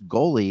best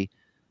goalie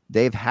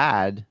they've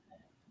had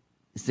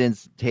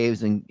since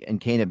Toews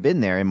and Kane have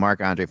been there, in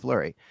Marc-Andre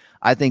Fleury.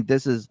 I think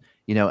this is,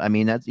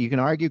 that's, you can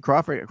argue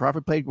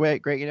Crawford played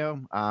great.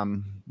 I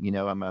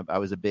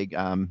was a big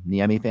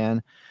Niemi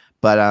fan,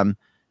 but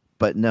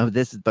no,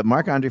 but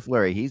Marc-Andre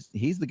Fleury, he's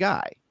the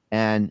guy,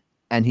 and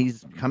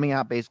he's coming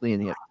out basically,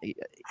 and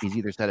he's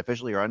either said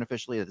officially or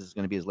unofficially that this is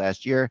going to be his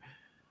last year.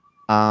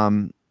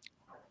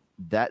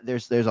 That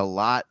there's a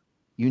lot,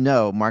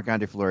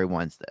 Marc-Andre Fleury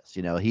wants this.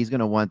 He's going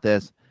to want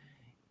this.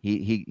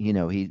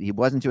 He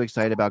wasn't too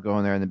excited about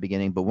going there in the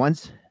beginning, but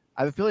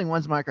I have a feeling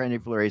once Marc-Andre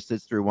Fleury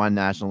sits through one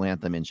national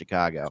anthem in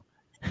Chicago,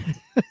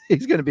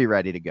 he's going to be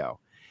ready to go.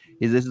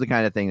 This is the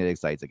kind of thing that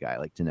excites a guy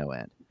like to no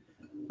end.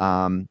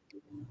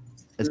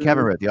 As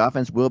Kevin wrote, the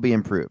offense will be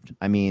improved.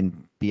 I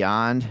mean,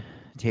 beyond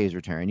Toews'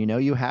 return,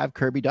 you have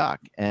Kirby Dach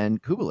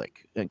and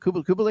Kubalik. And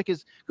Kubalik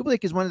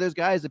is one of those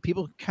guys that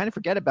people kind of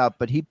forget about,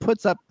 but he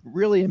puts up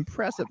really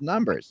impressive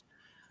numbers.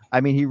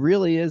 I mean, he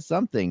really is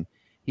something.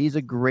 He's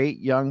a great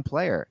young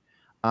player.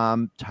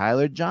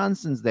 Tyler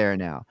Johnson's there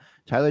now.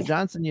 Tyler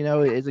Johnson,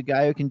 is a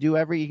guy who can do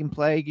he can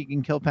play, he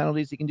can kill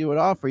penalties, he can do it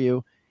all for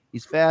you.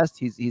 He's fast.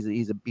 He's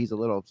a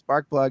little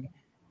spark plug,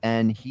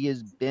 and he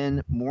has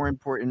been more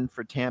important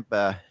for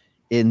Tampa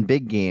in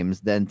big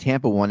games than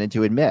Tampa wanted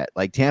to admit.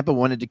 Like Tampa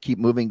wanted to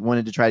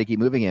try to keep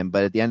moving him,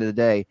 but at the end of the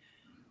day,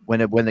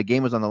 when the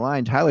game was on the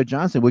line, Tyler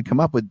Johnson would come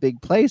up with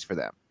big plays for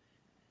them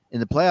in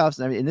the playoffs.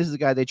 And this is a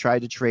guy they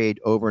tried to trade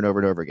over and over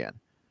and over again.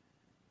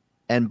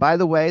 And by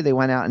the way, they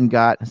went out and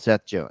got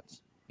Seth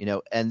Jones,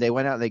 and they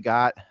went out and they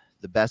got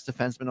the best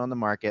defenseman on the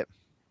market,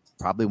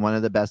 probably one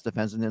of the best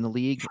defensemen in the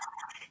league,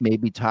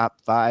 maybe top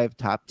 5,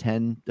 top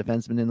 10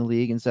 defensemen in the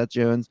league in Seth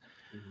Jones.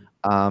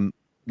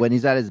 When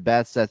he's at his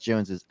best, Seth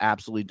Jones is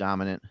absolutely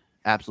dominant,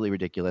 absolutely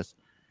ridiculous.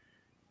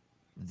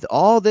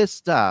 All this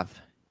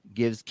stuff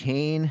gives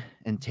Kane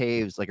and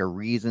Taves like a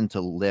reason to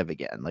live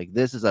again. Like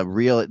this has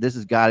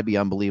got to be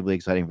unbelievably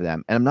exciting for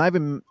them. And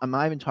I'm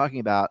not even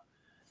talking about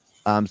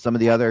some of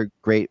the other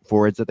great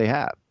forwards that they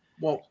have.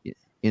 Well,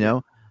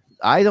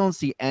 I don't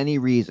see any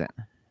reason.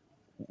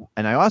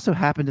 And I also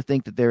happen to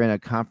think that they're in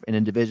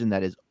a division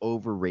that is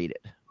overrated.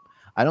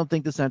 I don't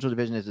think the Central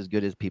Division is as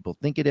good as people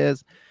think it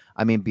is.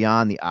 I mean,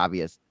 beyond the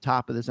obvious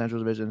top of the Central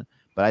Division,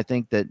 but I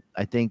think making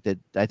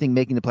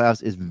the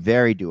playoffs is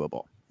very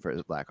doable for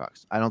the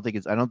Blackhawks. I think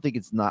it's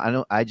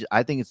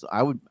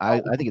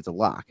a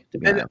lock. To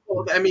be honest.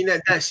 I mean,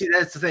 that's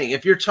the thing.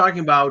 If you're talking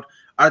about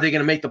are they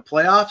going to make the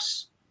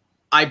playoffs,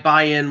 I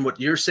buy in what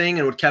you're saying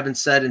and what Kevin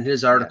said in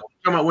his article. Yeah.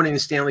 Talking about winning the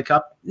Stanley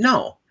Cup,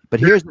 no. But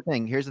here's the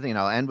thing, and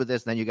I'll end with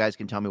this, and then you guys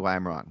can tell me why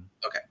I'm wrong.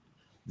 Okay.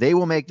 They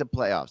will make the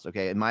playoffs,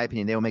 okay? In my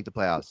opinion, they will make the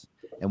playoffs.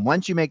 And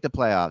once you make the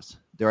playoffs,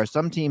 there are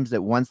some teams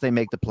that once they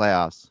make the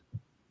playoffs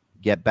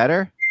get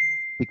better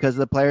because of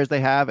the players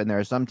they have, and there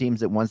are some teams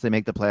that once they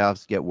make the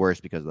playoffs get worse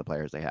because of the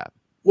players they have.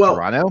 Well,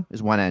 Toronto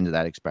is one end of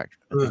that extreme.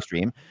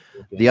 Okay.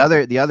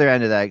 The other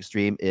end of that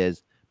extreme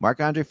is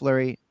Marc-Andre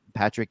Fleury,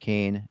 Patrick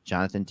Kane,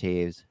 Jonathan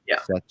Taves,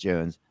 Seth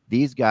Jones.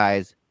 These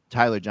guys,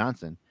 Tyler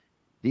Johnson,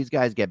 these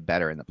guys get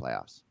better in the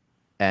playoffs.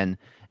 And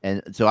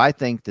so I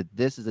think that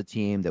this is a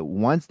team that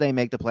once they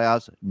make the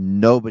playoffs,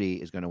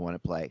 nobody is going to want to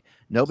play.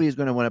 Nobody's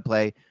going to want to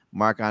play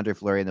Marc-Andre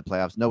Fleury in the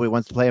playoffs. Nobody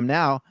wants to play him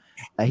now.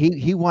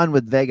 He won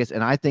with Vegas,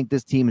 and I think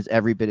this team is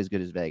every bit as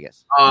good as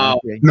Vegas.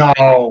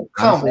 No,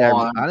 come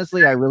on.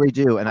 Honestly, I really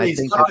do. And I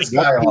think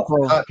that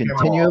people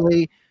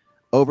continually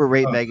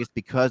overrate Vegas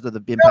because of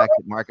the impact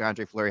that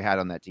Marc-Andre Fleury had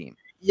on that team.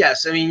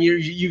 Yes, I mean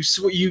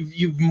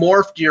you've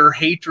morphed your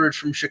hatred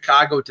from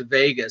Chicago to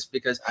Vegas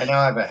because I know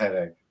I have a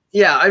headache.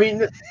 Yeah, I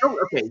mean,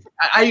 okay,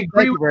 I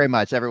agree. Thank you very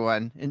much,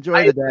 everyone.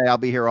 Enjoy the day. I'll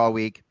be here all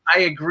week. I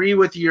agree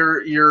with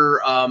your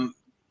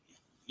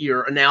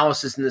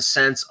analysis in the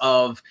sense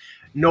of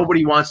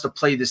nobody wants to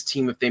play this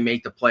team if they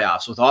make the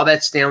playoffs. With all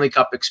that Stanley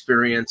Cup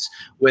experience,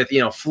 with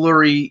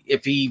Fleury,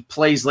 if he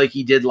plays like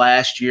he did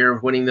last year,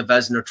 winning the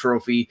Vezina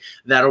Trophy,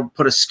 that'll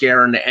put a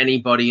scare into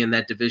anybody in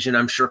that division.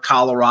 I'm sure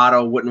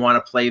Colorado wouldn't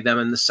want to play them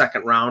in the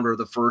second round or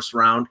the first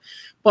round.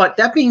 But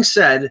that being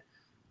said,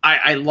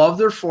 I love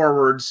their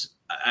forwards.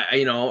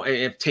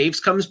 If Taves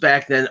comes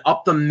back, then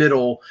up the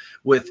middle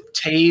with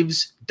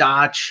Taves,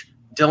 Dotch,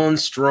 Dylan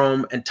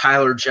Strome, and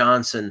Tyler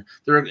Johnson.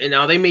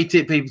 Now they may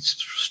take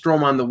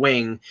Strome on the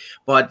wing,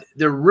 but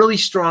they're really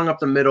strong up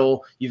the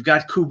middle. You've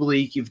got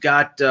Kubalik, you've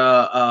got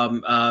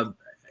DeBrincat,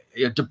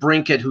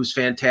 who's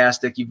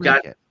fantastic. You've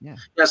got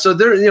so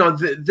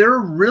they're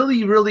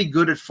really, really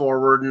good at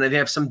forward, and they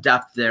have some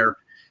depth there.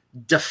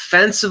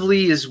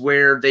 Defensively is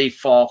where they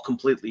fall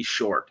completely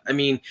short. I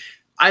mean,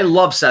 I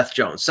love Seth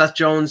Jones. Seth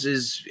Jones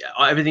is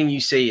everything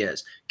you say he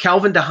is.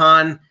 Calvin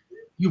DeHaan,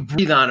 you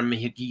breathe on him,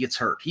 he gets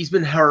hurt. He's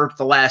been hurt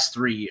the last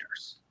 3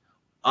 years.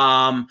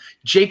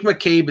 Jake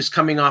McCabe is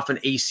coming off an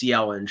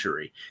ACL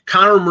injury.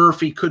 Connor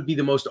Murphy could be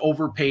the most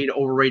overpaid,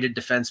 overrated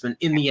defenseman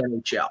in the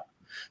NHL.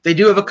 They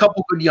do have a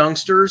couple good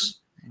youngsters,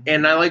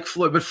 and I like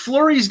Fleury. But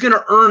Fleury's going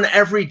to earn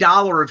every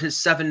dollar of his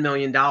 $7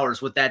 million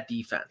with that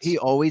defense. He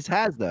always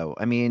has, though.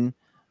 I mean,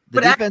 the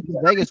defense in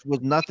Vegas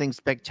was nothing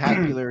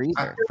spectacular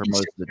either for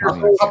most of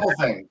the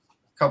time.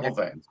 Couple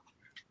things.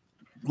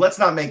 Let's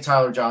not make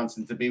Tyler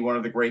Johnson to be one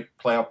of the great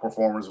playoff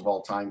performers of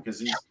all time because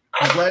his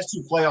last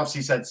 2 playoffs,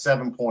 he's had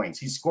 7 points.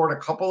 He scored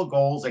a couple of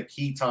goals at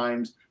key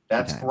times.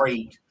 That's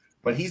great,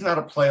 but he's not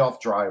a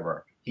playoff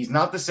driver. He's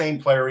not the same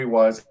player he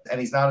was, and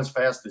he's not as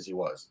fast as he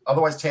was.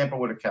 Otherwise, Tampa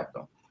would have kept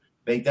him.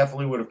 They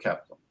definitely would have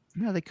kept him.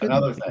 No, they couldn't.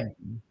 Another thing,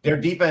 their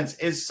defense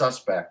is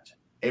suspect.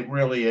 It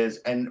really is.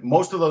 And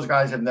most of those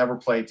guys have never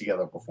played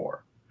together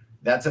before.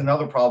 That's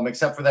another problem,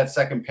 except for that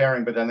second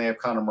pairing, but then they have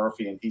Connor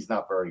Murphy, and he's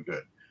not very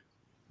good.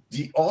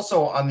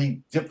 Also, on the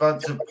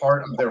defensive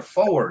part of their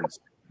forwards,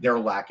 they're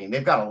lacking.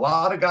 They've got a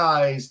lot of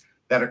guys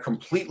that are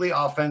completely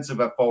offensive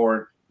at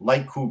forward,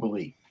 like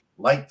Kubalik,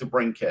 like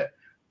DeBrincat.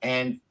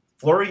 And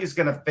Fleury is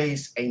going to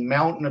face a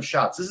mountain of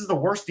shots. This is the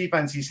worst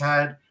defense he's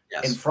had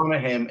in front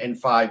of him in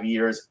 5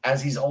 years.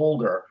 As he's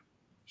older,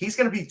 he's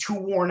going to be too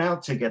worn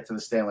out to get to the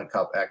Stanley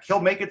Cup.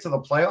 He'll make it to the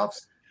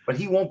playoffs, but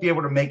he won't be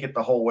able to make it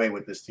the whole way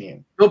with this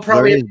team. He'll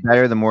probably is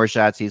better the more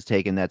shots he's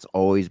taken. That's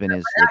always been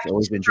it's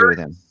always been true with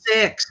him.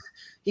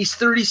 He's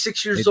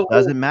 36 years old. It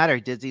doesn't matter.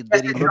 Did he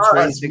look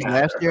 36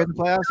 last year in the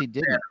playoffs? He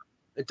didn't.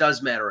 It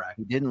does matter.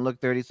 He didn't look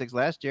 36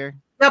 last year.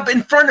 Yeah, but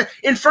in front of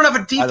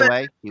a defense, by the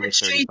way, he was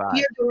 35.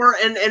 Theodore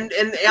and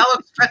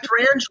Alex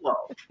Pietrangelo.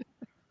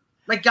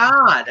 My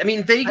God, I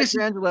mean Vegas.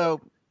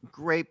 Pietrangelo,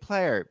 great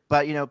player,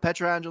 but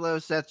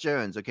Pietrangelo, Seth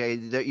Jones. Okay,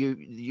 that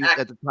you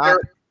at the top.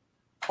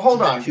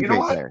 Hold on, you know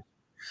what? Players.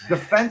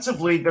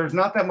 Defensively, there's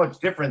not that much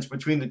difference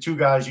between the two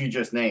guys you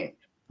just named.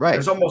 Right.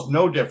 There's almost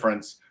no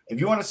difference. If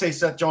you want to say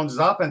Seth Jones'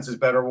 offense is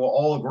better, we'll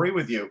all agree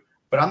with you.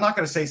 But I'm not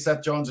going to say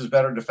Seth Jones is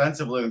better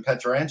defensively than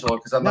Pietrangelo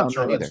because I'm not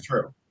sure that's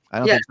true. I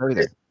don't think so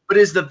either. But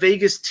is the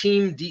Vegas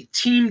team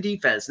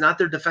defense, not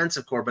their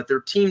defensive core, but their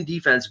team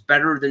defense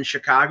better than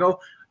Chicago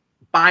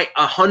by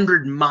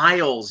 100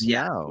 miles?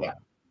 Yeah. No.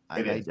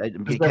 Kevin,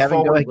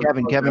 go ahead.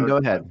 Kevin, go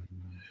ahead.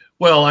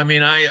 Well, I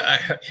mean, I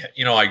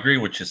agree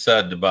with what you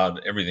said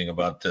about everything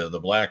about the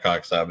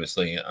Blackhawks.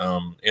 Obviously,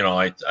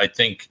 I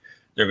think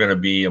they're going to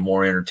be a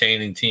more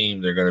entertaining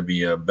team. They're going to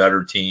be a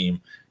better team,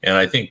 and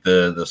I think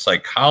the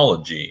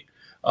psychology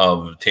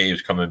of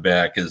Taves coming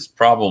back is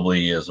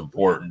probably as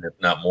important, if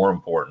not more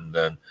important,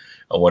 than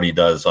what he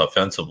does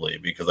offensively.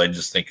 Because I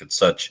just think it's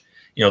such,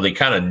 they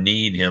kind of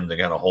need him to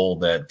kind of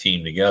hold that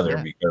team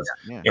together. Because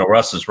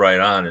Russ is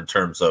right on in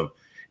terms of.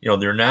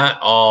 They're not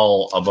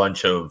all a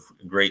bunch of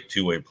great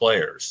two-way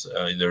players.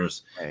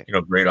 There's,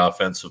 great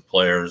offensive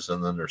players,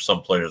 and then there's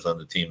some players on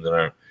the team that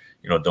aren't,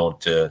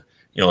 don't,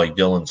 like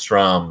Dylan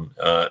Strom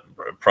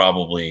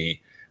probably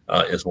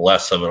is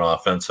less of an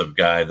offensive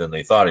guy than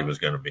they thought he was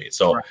going to be.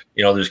 So,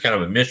 there's kind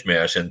of a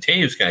mishmash, and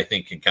Taves, I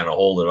think, can kind of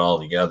hold it all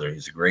together.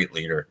 He's a great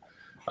leader,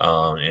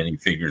 and he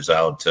figures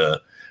out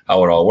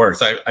how it all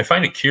works. I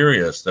find it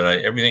curious that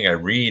everything I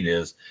read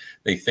is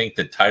they think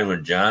that Tyler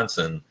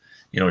Johnson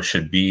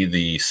should be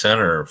the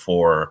center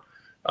for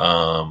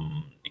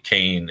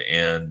Kane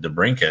and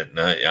DeBrincat. And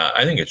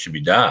I think it should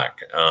be Doc.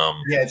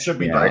 It should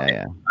be Doc.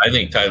 Yeah. I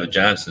think Tyler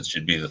Johnson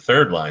should be the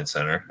third line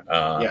center.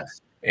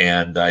 Yes.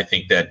 And I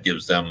think that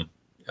gives them,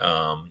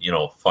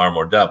 far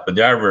more depth. But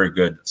they are very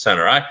good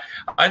center.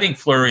 I think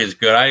Fleury is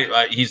good.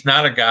 He's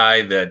not a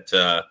guy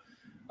that,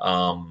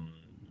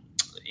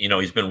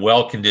 he's been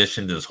well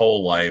conditioned his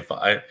whole life.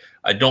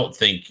 I don't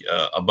think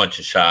a bunch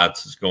of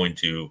shots is going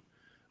to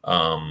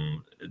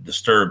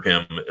disturb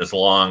him as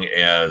long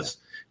as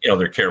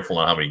they're careful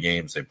on how many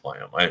games they play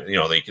him.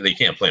 They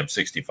can't play him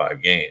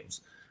 65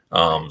 games.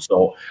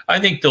 So I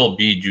think they'll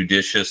be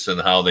judicious in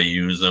how they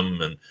use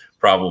them, and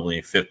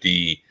probably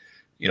 50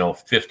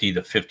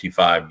 to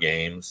 55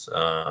 games.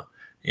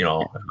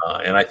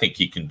 And I think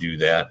he can do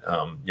that.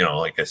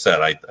 Like I said,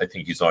 I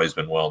think he's always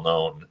been well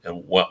known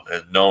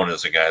and known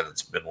as a guy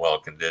that's been well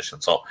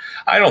conditioned. So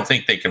I don't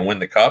think they can win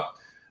the cup,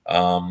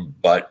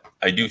 but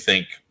I do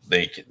think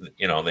they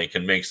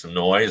can make some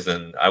noise,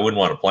 and I wouldn't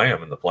want to play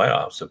them in the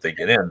playoffs if they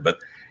get in. But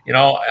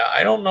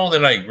I don't know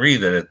that I agree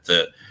that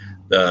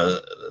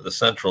the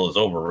Central is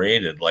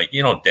overrated. Like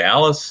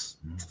Dallas,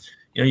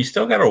 you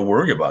still got to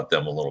worry about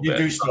them a little bit.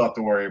 You do still have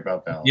to worry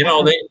about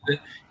Dallas.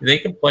 They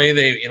can play.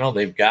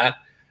 They've got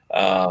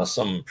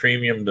some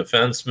premium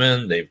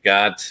defensemen. They've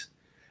got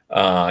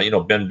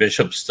Ben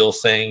Bishop's still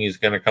saying he's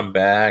going to come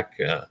back.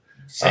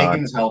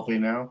 Sagan's healthy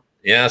now.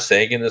 Yeah,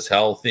 Sagan is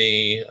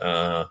healthy.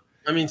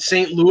 I mean,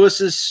 St. Louis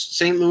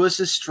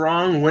is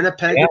strong.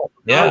 Winnipeg.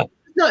 Yeah.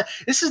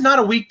 This is not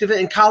a weak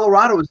division.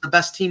 Colorado is the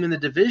best team in the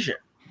division.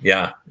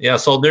 Yeah.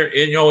 So there,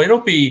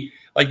 it'll be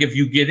like if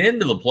you get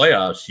into the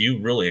playoffs, you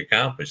really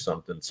accomplish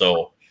something.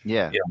 So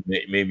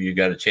maybe you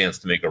got a chance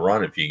to make a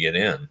run if you get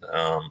in.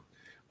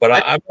 But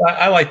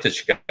I like the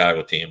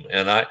Chicago team,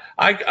 and I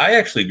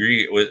actually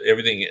agree with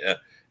everything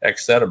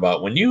X said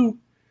about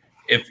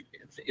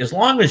as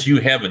long as you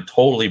haven't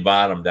totally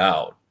bottomed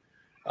out,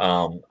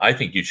 I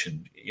think you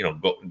should.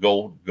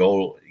 Go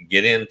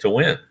get in to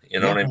win. You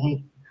know what I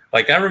mean?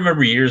 Like I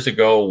remember years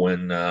ago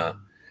when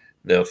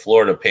the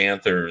Florida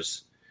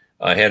Panthers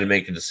had to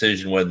make a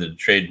decision whether to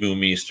trade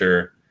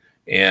Boomeister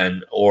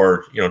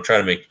or try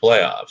to make the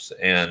playoffs,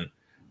 and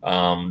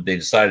they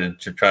decided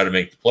to try to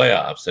make the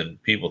playoffs,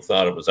 and people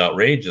thought it was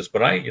outrageous.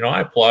 But I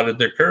applauded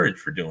their courage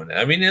for doing that.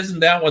 I mean, isn't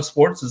that what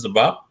sports is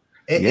about?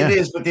 It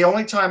is, but the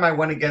only time I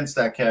went against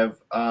that, Kev,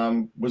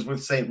 was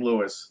with St.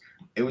 Louis.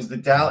 It was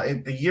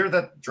the year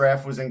that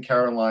draft was in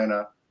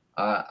Carolina.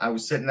 I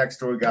was sitting next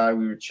to a guy.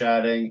 We were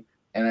chatting,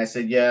 and I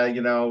said,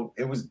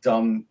 it was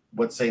dumb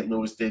what St.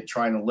 Louis did,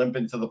 trying to limp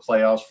into the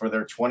playoffs for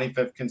their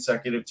 25th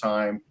consecutive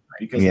time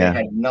because they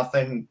had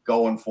nothing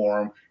going for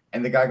them.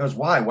 And the guy goes,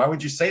 why? Why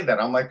would you say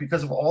that? I'm like,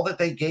 because of all that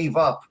they gave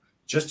up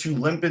just to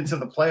limp into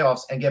the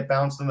playoffs and get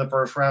bounced in the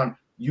first round.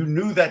 You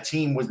knew that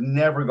team was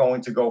never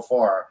going to go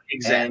far.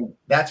 Exactly. And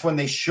that's when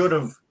they should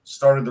have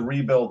started the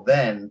rebuild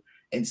then,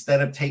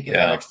 instead of taking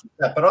that extra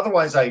step. But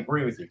otherwise, I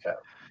agree with you, Kevin.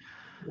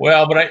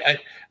 Well, but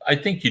I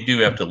think you do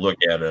have to look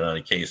at it on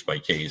a case by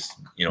case.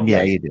 You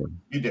do.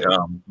 You do.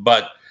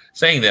 But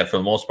saying that, for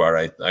the most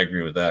part, I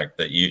agree with that.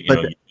 That you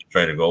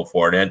try to go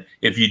for it, and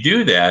if you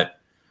do that,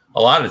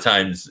 a lot of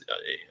times,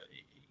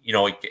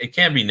 it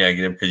can be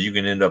negative because you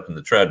can end up in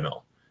the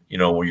treadmill,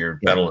 where you're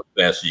pedaling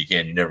as fast as you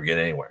can. You never get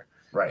anywhere.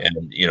 Right.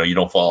 And, you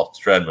don't fall off the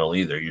treadmill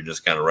either. You're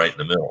just kind of right in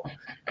the middle.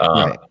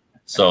 Right.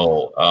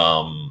 So,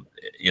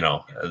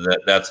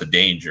 that's a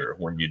danger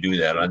when you do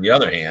that. On the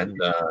other hand,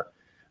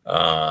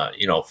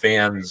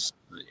 fans,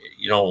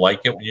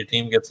 like it when your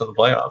team gets to the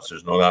playoffs.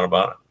 There's no doubt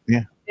about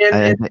it.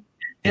 Yeah.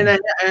 And I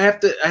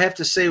have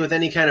to say, with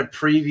any kind of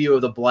preview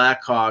of the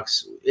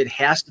Blackhawks, it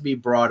has to be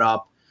brought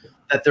up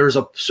that there's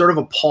a sort of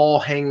a pall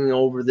hanging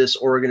over this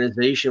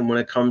organization when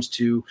it comes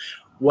to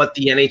what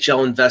the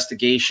NHL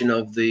investigation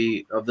of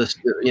the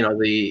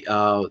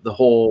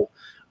whole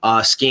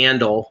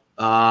scandal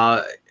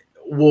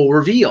will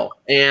reveal.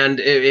 And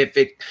if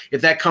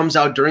that comes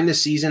out during the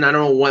season, I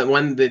don't know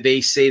when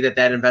they say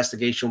that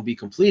investigation will be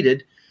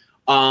completed.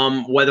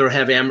 Whether it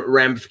have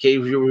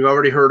ramifications. We've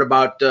already heard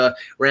about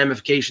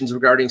ramifications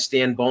regarding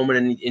Stan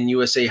Bowman in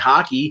USA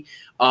Hockey,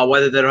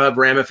 whether that'll have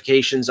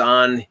ramifications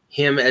on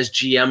him as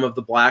GM of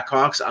the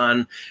Blackhawks,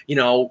 on,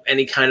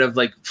 any kind of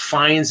like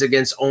fines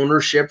against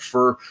ownership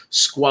for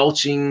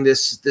squelching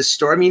this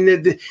story. I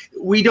mean,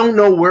 we don't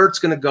know where it's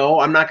going to go.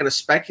 I'm not going to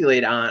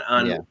speculate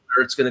on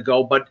where it's going to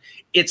go, but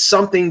it's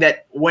something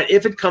that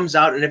if it comes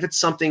out and if it's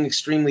something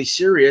extremely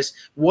serious,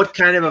 what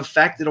kind of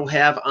effect it'll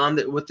have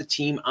with the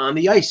team on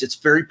the ice. It's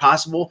very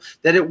possible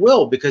that it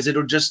will, because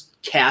it'll just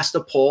cast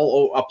a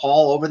pall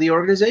over the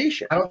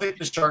organization. I don't think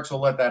the Sharks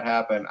will let that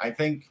happen. I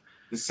think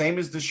the same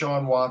as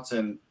Deshaun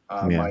Watson,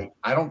 Mike.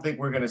 I don't think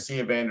we're going to see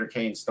Evander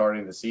Kane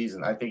starting the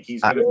season. I think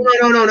he's going to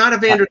No, not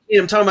Evander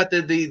Kane. I'm talking about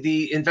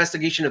the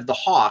investigation of the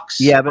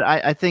Hawks. Yeah, but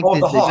I think the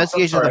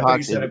investigation of the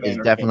Hawks is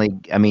definitely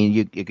Kane. I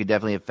mean, it could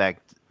definitely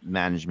affect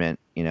management,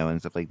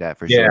 and stuff like that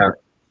for sure.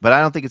 But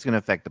I don't think it's going to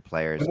affect the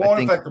players. It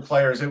won't affect the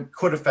players. It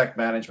could affect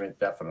management,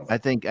 definitely. I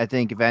think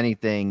if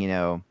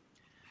anything,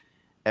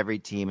 every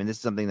team, and this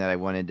is something that I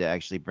wanted to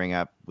actually bring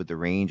up with the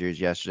Rangers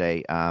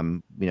yesterday.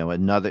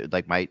 Another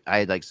I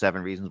had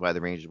 7 reasons why the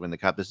Rangers win the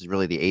cup. This is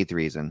really the 8th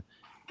reason,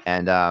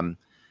 and the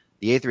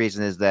 8th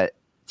reason is that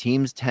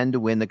teams tend to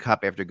win the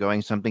cup after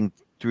going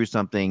through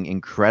something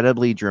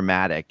incredibly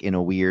dramatic in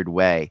a weird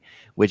way,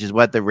 which is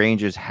what the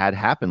Rangers had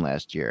happen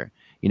last year.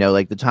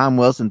 Like the Tom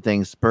Wilson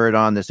thing spurred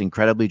on this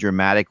incredibly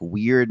dramatic,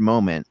 weird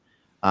moment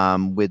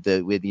with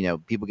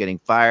people getting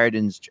fired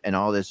and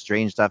all this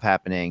strange stuff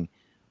happening.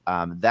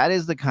 That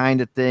is the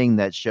kind of thing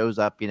that shows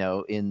up,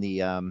 in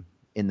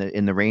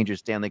the Rangers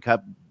Stanley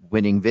Cup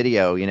winning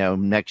video,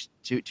 next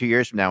 2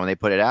 years from now when they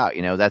put it out.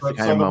 That's the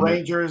kind of moment.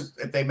 Rangers,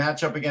 if they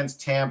match up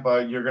against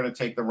Tampa, you're going to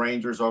take the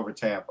Rangers over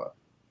Tampa.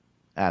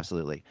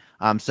 Absolutely.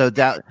 You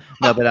stop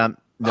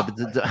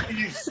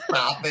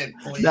it,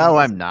 please. No,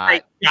 I'm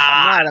not.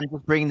 I'm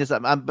just bringing this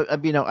up. I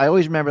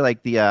always remember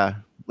the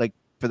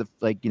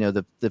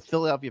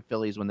Philadelphia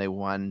Phillies when they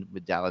won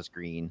with Dallas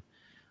Green.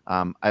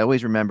 I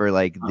always remember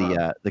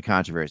the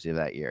controversy of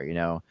that year.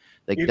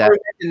 That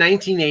in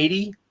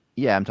 1980.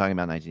 Yeah, I'm talking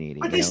about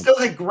 1980. But they still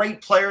had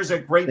great players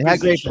at great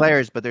positions. They had great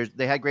players, but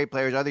they had great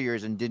players other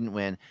years and didn't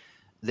win.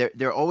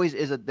 There always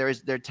is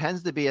there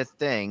tends to be a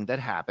thing that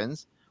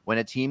happens when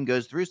a team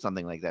goes through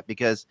something like that,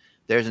 because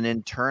there's an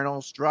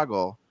internal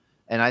struggle.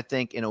 And I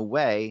think in a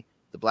way,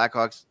 the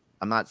Blackhawks,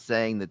 I'm not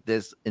saying that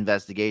this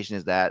investigation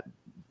is that.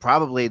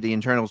 Probably the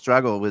internal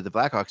struggle with the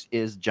Blackhawks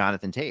is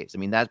Jonathan Toews. I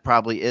mean, that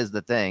probably is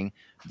the thing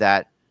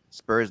that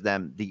spurs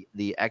them,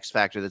 the X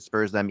factor that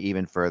spurs them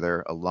even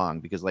further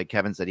along. Because like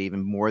Kevin said,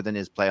 even more than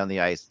his play on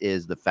the ice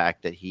is the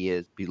fact that he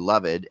is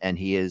beloved, and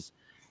he is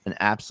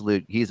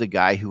he's a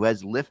guy who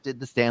has lifted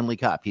the Stanley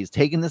Cup. He's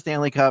taken the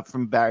Stanley Cup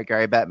from Gary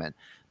Bettman.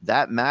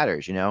 That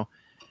matters, And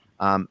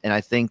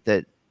I think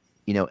that,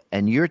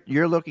 and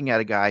you're looking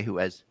at a guy who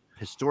has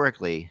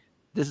historically,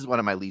 this is one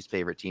of my least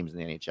favorite teams in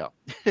the NHL.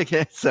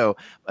 Okay,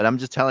 but I'm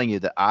just telling you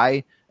that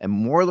I am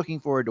more looking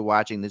forward to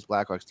watching this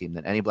Blackhawks team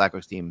than any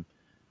Blackhawks team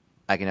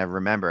I can ever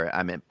remember.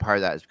 I mean, part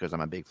of that is because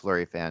I'm a big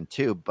Fleury fan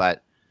too,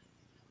 but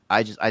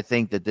I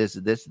think that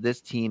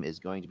this team is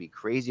going to be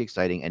crazy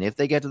exciting. And if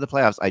they get to the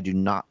playoffs, I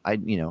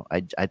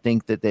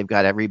think that they've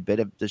got every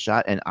bit of the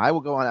shot. And I will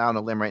go out on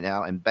a limb right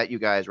now and bet you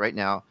guys right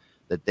now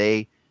that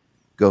they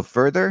go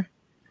further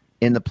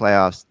in the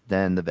playoffs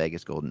than the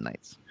Vegas Golden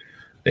Knights.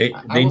 They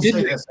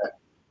did.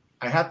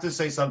 I have to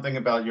say something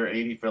about your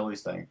 80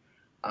 Phillies thing.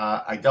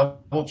 I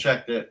double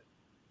checked it.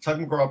 Tug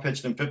McGraw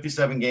pitched in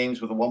 57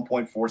 games with a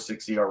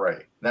 1.46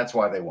 ERA. That's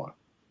why they won.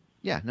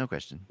 Yeah, no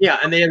question. Yeah,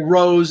 and they had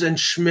Rose and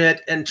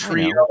Schmidt and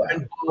Trio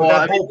and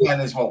that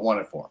bullpen is what won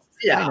it for them.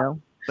 Yeah, I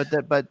know. But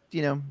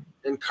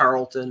and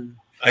Carlton.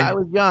 I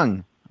was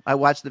young. I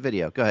watched the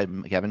video. Go ahead,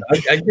 Kevin.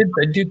 I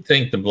did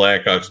think the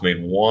Blackhawks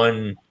made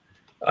one,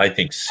 I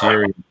think,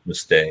 serious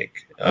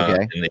mistake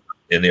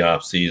in the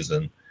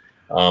offseason.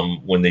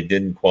 When they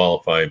didn't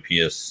qualify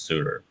P.S.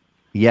 Suter.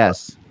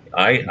 Yes.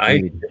 I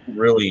didn't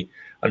really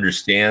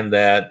understand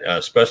that,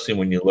 especially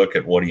when you look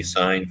at what he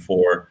signed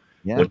for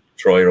with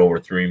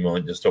Detroit,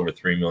 just over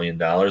 $3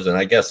 million. And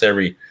I guess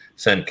every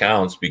cent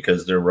counts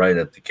because they're right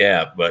at the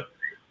cap. But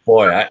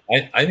boy,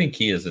 I think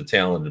he is a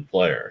talented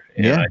player.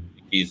 And I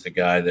think he's the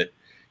guy that,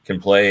 can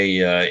play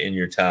in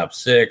your top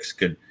six,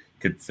 could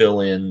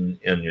fill in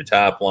your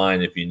top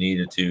line if you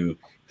needed to.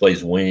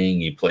 Plays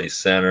wing, he plays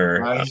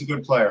center. He's a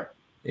good player.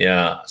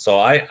 Yeah, so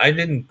I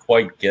didn't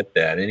quite get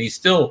that, and he's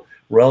still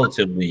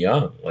relatively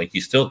young. Like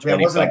he's still 25.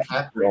 It wasn't a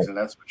cap reason,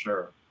 that's for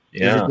sure.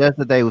 Yeah. Is it just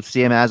that they would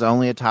see him as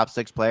only a top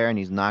six player and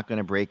he's not going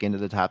to break into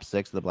the top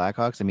six of the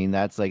Blackhawks? I mean,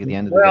 that's like at the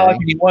end of the day. Well, I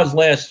mean, he was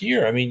last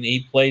year. I mean,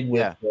 he played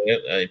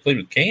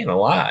with Kane a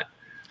lot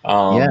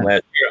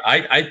last year.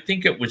 I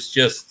think it was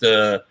just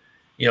they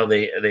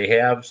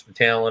have some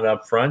talent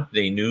up front.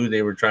 They knew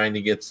they were trying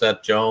to get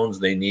Seth Jones.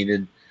 They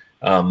needed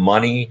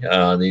money.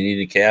 They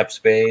needed cap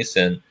space,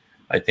 and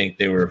I think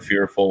they were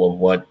fearful of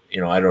what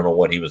I don't know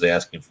what he was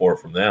asking for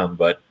from them,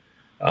 but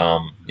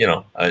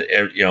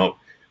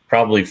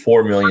probably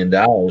 $4 million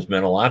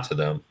meant a lot to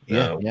them.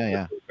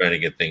 Trying to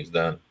get things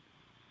done.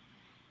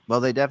 Well,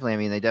 they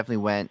definitely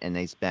went and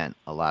they spent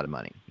a lot of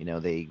money.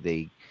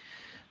 They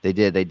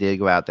did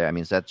go out there. I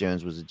mean, Seth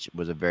Jones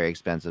was a very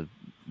expensive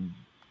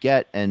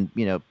get, and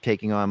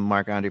taking on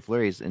Marc-Andre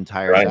Fleury's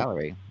entire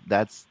salary,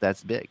 that's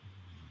big.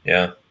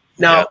 Yeah.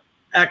 Now,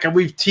 Eka,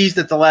 we've teased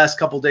it the last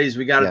couple of days.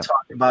 We got to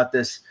talk about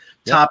this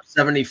top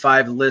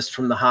 75 list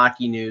from the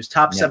Hockey News.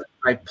 Top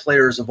 75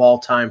 players of all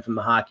time from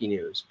the Hockey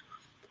News.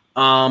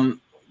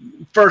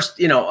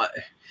 First,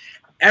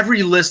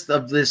 every list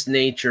of this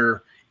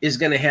nature is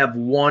going to have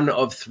one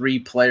of three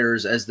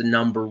players as the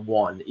number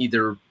one,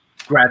 either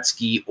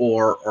Gretzky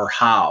or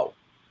Howe.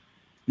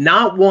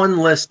 Not one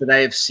list that I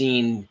have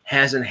seen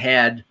hasn't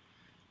had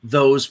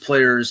those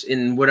players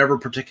in whatever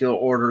particular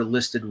order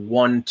listed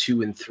 1,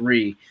 2, and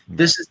 3.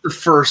 This is the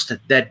first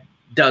that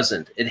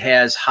doesn't. It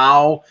has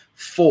Howe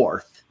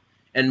 4th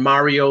and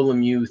Mario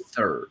Lemieux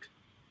 3rd.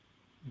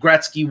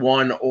 Gretzky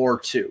 1 or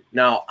 2.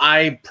 Now,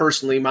 I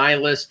personally, my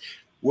list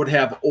would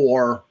have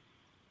Orr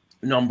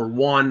number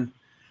 1,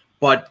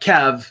 but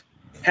Kev,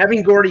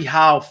 having Gordie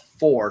Howe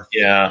 4th.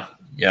 Yeah,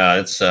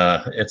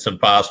 it's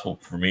impossible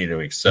for me to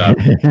accept.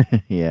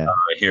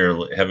 Here,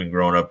 having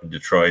grown up in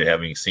Detroit,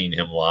 having seen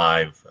him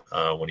live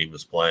when he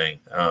was playing.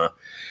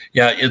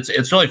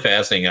 It's really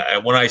fascinating.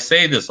 When I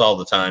say this all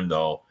the time,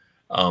 though,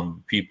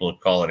 people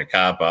call it a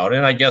cop out,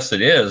 and I guess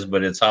it is,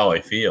 but it's how I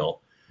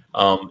feel.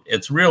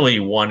 It's really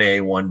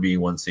 1A, 1B,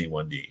 1C,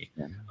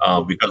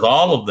 1D, because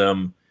all of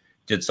them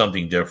did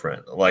something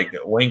different. Like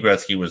Wayne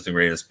Gretzky was the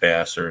greatest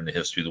passer in the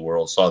history of the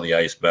world, saw the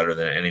ice better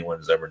than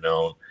anyone's ever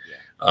known.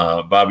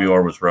 Bobby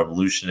Orr was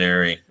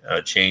revolutionary,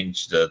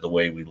 changed the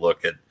way we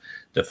look at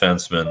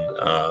defensemen,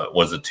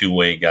 was a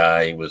two-way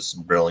guy. He was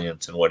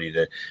brilliant in what he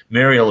did.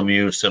 Mario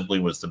Lemieux simply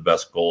was the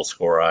best goal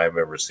scorer I've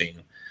ever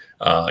seen,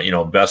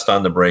 best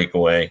on the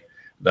breakaway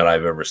that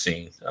I've ever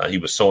seen. He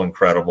was so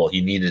incredible.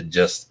 He needed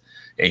just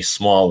a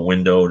small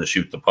window to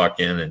shoot the puck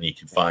in, and he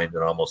could find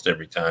it almost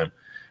every time.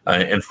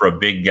 And for a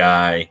big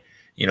guy,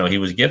 he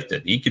was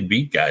gifted. He could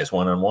beat guys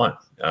one-on-one.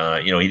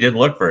 He didn't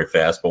look very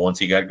fast, but once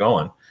he got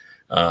going,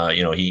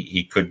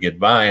 he could get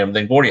by him.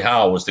 Then Gordie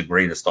Howe was the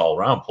greatest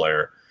all-around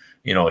player.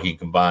 He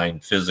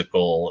combined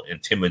physical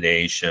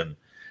intimidation.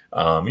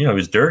 He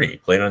was dirty. He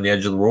played on the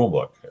edge of the rule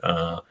book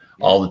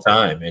all the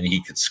time, and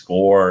he could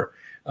score.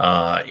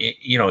 He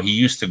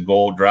used to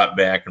go drop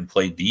back and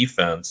play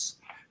defense.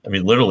 I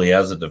mean, literally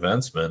as a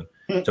defenseman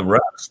to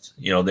rest.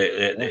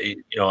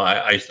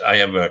 I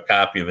have a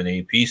copy of an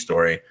AP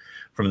story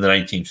from the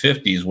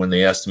 1950s when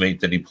they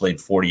estimate that he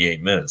played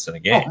 48 minutes in a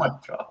game. Oh my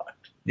God.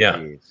 Yeah.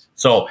 Jeez.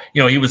 So,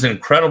 he was an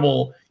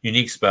incredible,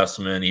 unique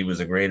specimen. He was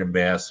a great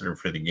ambassador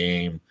for the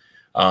game.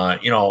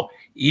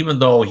 Even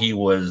though he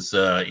was,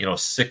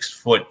 6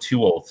 foot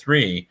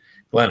 203,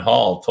 Glenn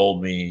Hall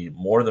told me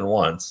more than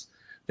once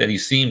that he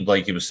seemed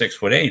like he was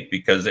 6'8"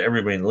 because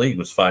everybody in the league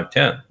was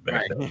 5'10"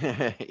 back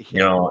then,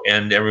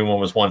 and everyone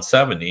was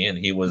 170 and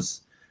he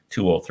was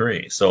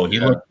 203. So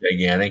he looked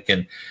gigantic,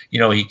 and,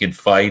 he could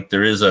fight.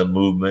 There is a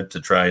movement to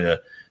try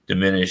to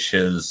diminish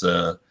his,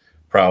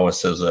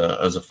 prowess as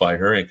a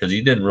fighter, because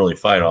he didn't really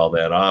fight all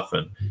that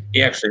often.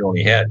 He actually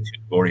only had 2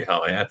 Gordie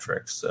Howe hat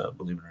tricks,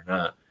 believe it or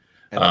not.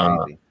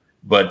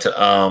 But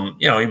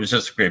he was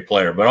just a great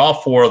player. But all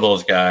 4 of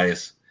those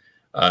guys,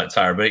 it's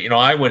hard. But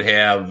I would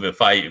have,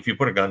 if you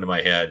put a gun to my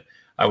head,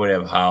 I would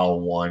have Howe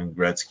 1,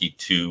 Gretzky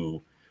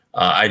 2.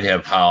 I'd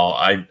have Howe.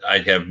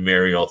 I'd have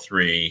Mario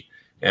 3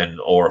 and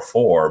Orr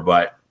 4.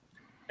 But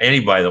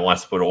anybody that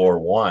wants to put Orr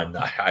 1,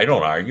 I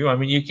don't argue. I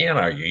mean, you can't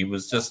argue. He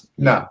was just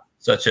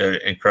such an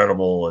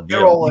incredible deal.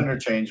 They're all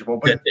interchangeable.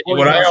 But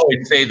what I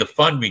always say, the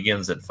fun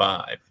begins at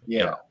 5.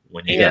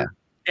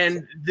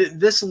 And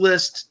this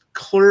list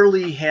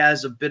clearly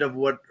has a bit of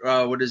what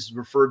is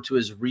referred to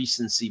as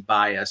recency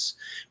bias,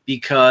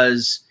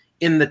 because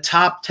in the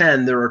top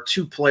 10 there are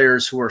 2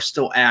 players who are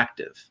still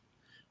active.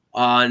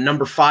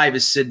 Number 5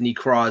 is Sidney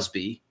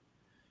Crosby,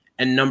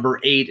 and number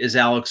 8 is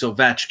Alex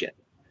Ovechkin.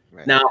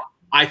 Right. Now,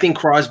 I think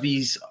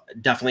Crosby's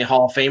definitely a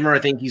Hall of Famer. I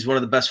think he's one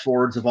of the best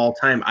forwards of all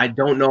time. I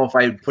don't know if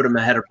I would put him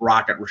ahead of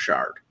Rocket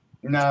Richard.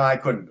 No, I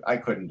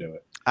couldn't do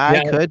it.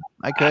 I could.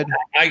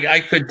 I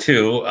could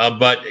too,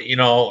 but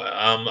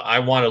I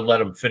want to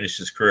let him finish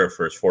his career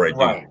first before I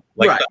do.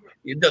 Right.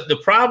 The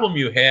problem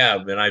you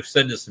have, and I've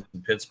said this in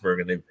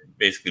Pittsburgh, and they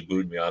basically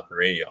booed me off the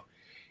radio.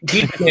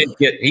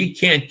 He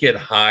can't get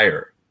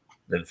higher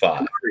than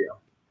 5.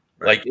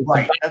 Like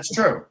that's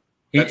true.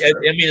 I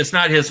mean, it's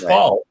not his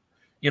fault,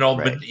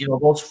 But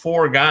those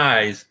 4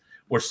 guys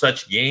were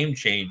such game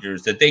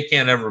changers that they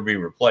can't ever be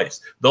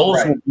replaced.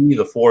 Those will be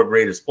the 4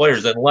 greatest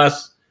players,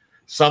 unless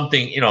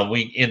something,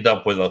 we end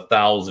up with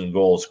 1,000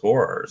 goal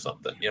scorer or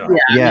something. Yeah.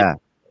 I mean,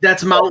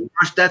 that's Mount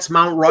Rush. That's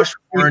Mount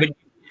Rushmore.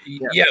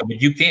 Yeah,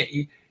 but you can't.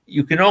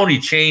 You can only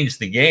change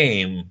the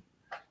game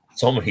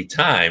so many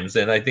times,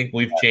 and I think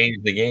we've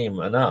changed the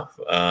game enough.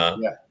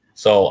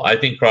 So I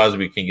think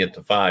Crosby can get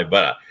to 5,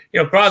 but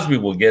Crosby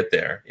will get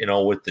there.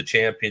 With the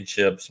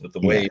championships, with the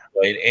way he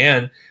played,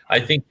 and I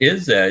think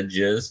his edge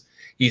is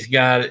he's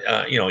got.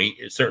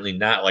 He's certainly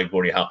not like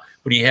Gordie Howe,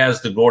 but he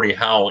has the Gordie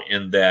Howe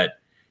in that.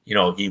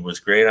 He's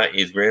great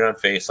on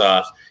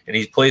faceoffs, and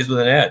he plays with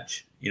an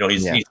edge.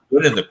 He's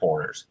good in the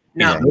corners.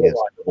 He's good on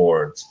the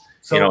boards.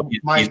 So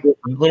he's a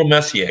little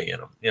Messier in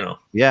him.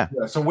 Yeah.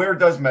 So where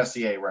does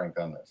Messier rank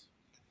on this?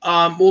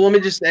 Well, let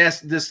me just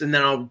ask this, and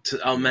then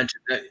I'll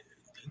mention that.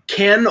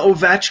 Can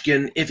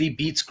Ovechkin, if he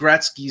beats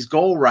Gretzky's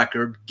goal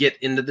record, get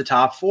into the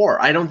top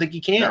 4? I don't think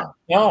he can.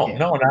 No,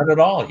 not at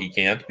all. He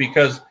can't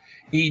because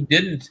he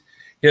didn't.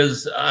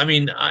 He's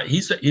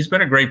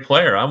been a great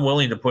player. I'm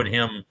willing to put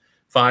him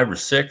 5 or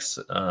 6,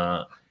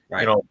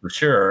 for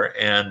sure.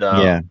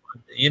 And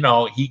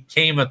he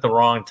came at the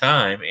wrong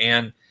time.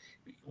 And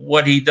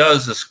what he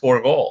does is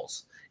score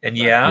goals. And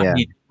he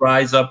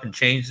rise up and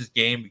changed his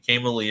game,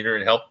 became a leader,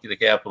 and helped the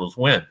Capitals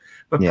win.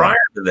 But prior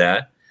to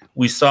that,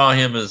 we saw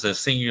him as a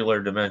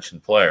singular dimension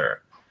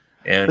player.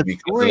 And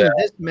scoring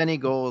this many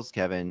goals,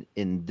 Kevin,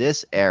 in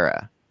this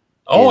era.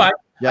 Oh, I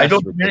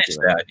don't diminish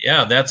that.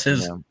 Yeah, that's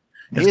his.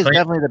 He is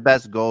definitely the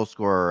best goal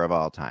scorer of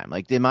all time.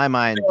 Like in my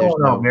mind,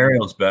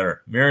 Mario's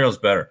better. Alex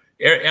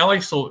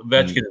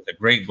Ovechkin is a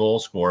great goal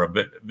scorer,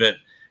 but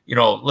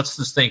let's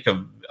just think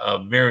of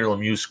Mario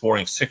Lemieux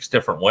scoring 6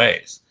 different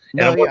ways.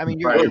 No, I mean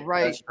you're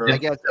right. I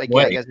guess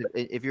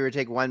if you were to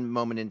take one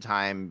moment in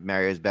time,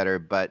 Mario's better,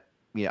 but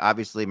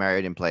obviously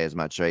Mario didn't play as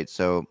much, right?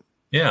 So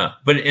yeah,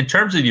 but in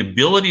terms of the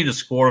ability to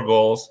score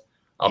goals,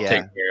 I'll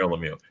take Mario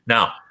Lemieux.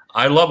 Now,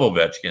 I love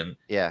Ovechkin.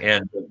 Yeah.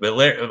 And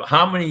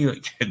how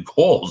many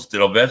goals did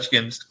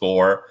Ovechkin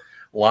score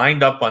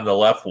lined up on the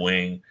left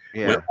wing,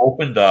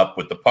 opened up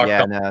with the puck?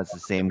 Yeah, no, it's the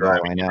same goal.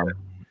 I know.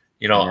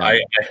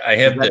 I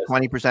have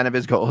 20% of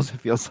his goals.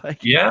 It feels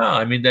like. Yeah,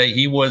 I mean that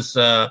he was,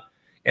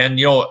 and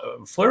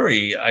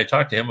Fleury. I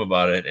talked to him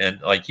about it,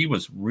 and he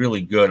was really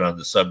good on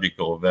the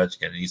subject of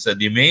Ovechkin. And he said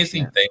the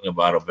amazing thing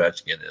about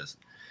Ovechkin is,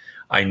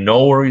 I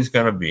know where he's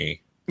going to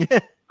be.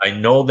 I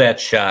know that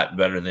shot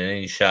better than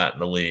any shot in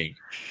the league.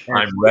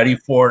 I'm ready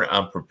for it.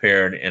 I'm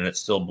prepared, and it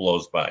still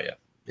blows by you.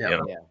 Yeah.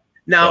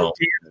 Now,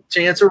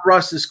 to answer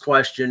Russ's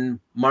question,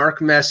 Mark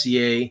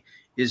Messier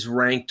is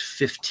ranked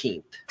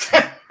 15th.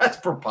 That's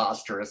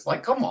preposterous.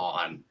 Come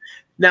on.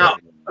 Now,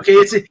 okay,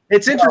 it's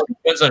interesting.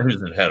 Depends on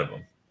who's ahead of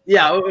him.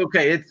 Yeah.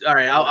 Okay. It's all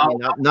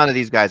right. None of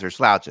these guys are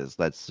slouches.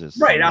 Let's just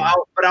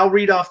but I'll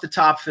read off the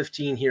top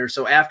 15 here.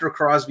 So after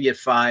Crosby at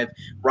 5,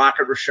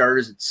 Rocket Richard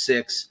is at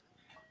 6.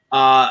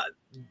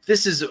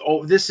 This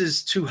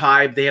is too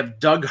high. They have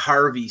Doug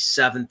Harvey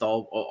 7th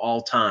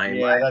all time.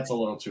 Yeah, that's a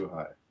little too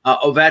high.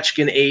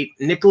 Ovechkin 8,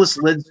 Nicholas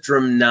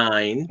Lidstrom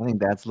 9. I think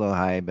that's a little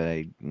high,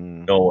 but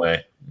no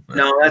way.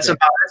 No, that's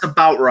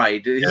about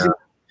right. Yeah.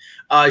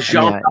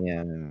 Jean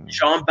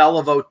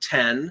Beliveau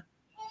 10.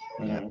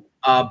 Yeah.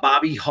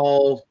 Bobby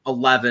Hull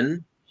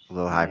 11. A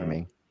little high for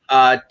me.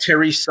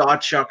 Terry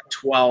Sawchuk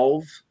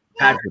 12.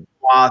 Patrick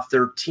Waugh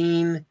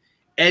 13.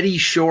 Eddie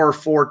Shore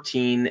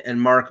 14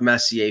 and Mark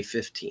Messier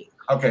 15.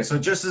 Okay, so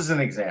just as an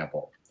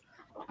example,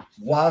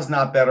 Waugh's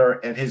not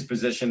better at his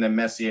position than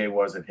Messier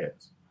was at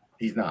his.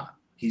 He's not.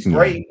 He's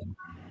great,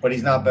 but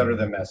he's not better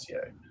than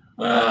Messier.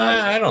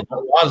 I don't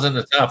know. Waugh's in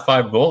the top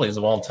 5 goalies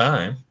of all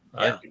time.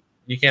 Yeah.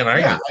 You can't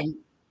argue. Yeah,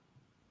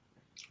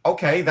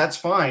 okay, that's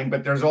fine,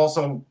 but there's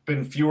also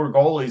been fewer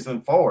goalies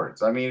than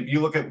forwards. I mean, if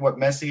you look at what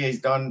Messier's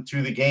done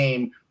to the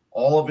game,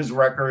 all of his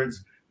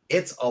records,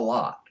 it's a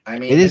lot. I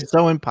mean, it is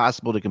so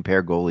impossible to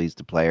compare goalies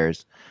to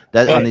players.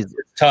 It's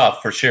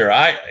tough for sure.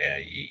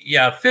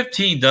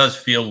 15 does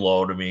feel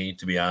low to me,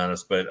 to be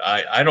honest, but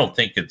I don't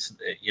think it's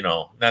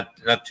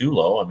not too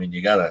low. I mean,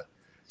 you gotta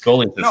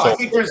goalies. I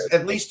think there's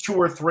at least 2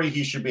 or 3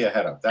 he should be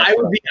ahead of.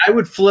 I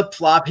would flip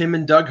flop him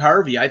and Doug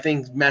Harvey. I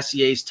think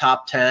Messier's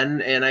top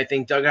 10, and I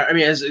think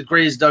as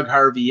great as Doug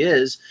Harvey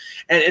is,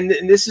 and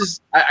this is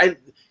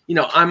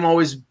I'm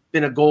always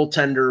been a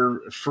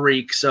goaltender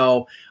freak,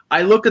 so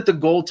I look at the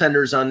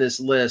goaltenders on this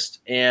list,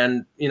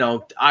 and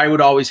I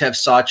would always have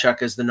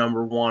Sawchuk as the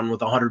number 1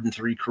 with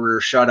 103 career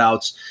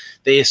shutouts.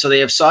 They have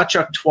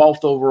Sawchuk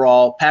 12th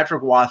overall,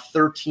 Patrick Waugh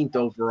 13th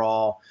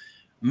overall,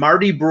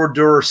 Marty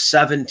Brodeur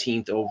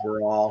 17th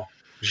overall,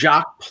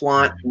 Jacques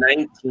Plante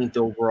 19th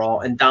overall,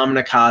 and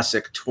Dominic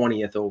Hasek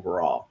 20th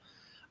overall.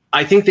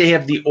 I think they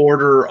have the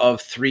order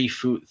of 3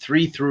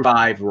 through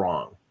 5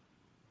 wrong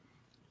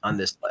on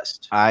this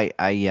list. I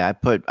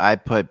put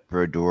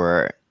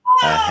Brodeur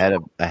ahead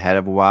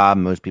of Waugh.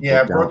 Most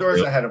people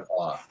Brodeur's ahead of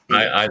Waugh.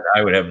 I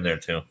would have him there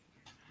too.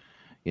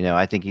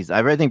 I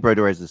think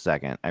Brodeur is the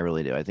second. I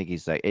really do. I think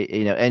he's like,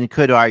 and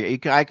could argue.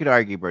 I could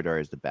argue Brodeur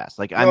is the best.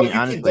 Like, well, you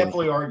can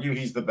definitely argue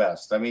he's the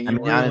best. I mean,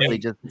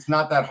 honestly, it's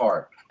not that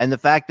hard. And the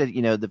fact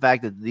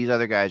that these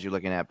other guys you're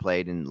looking at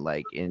played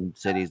in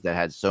cities that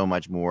had so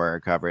much more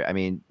coverage. I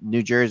mean,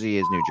 New Jersey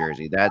is New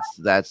Jersey.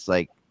 That's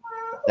like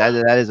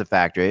that is a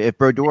factor. If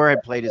Brodeur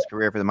had played his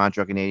career for the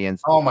Montreal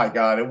Canadiens, oh my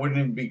God, it wouldn't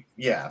even be.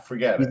 Yeah,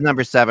 forget it. He's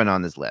number 7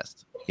 on this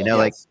list.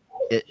 Yes.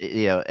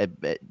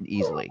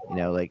 Easily,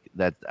 like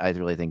that. I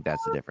really think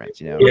that's the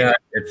difference. Yeah,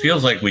 it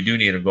feels like we do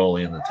need a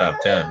goalie in the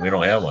top 10. We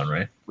don't have one,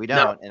 right? We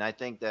don't, and I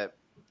think that.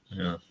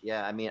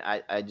 Yeah. I mean,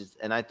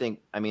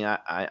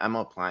 I'm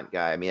a Plant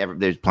guy. I mean,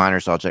 there's Plant or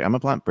Salchuk. I'm a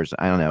Plant person.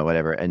 I don't know,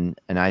 whatever. And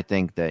I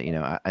think that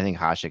I think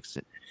Hasek's.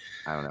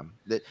 I don't know.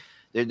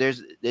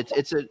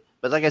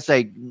 But like I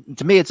say,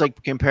 to me, it's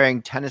like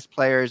comparing tennis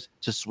players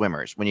to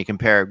swimmers. When you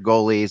compare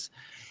goalies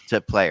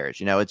to players,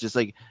 it's just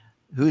like.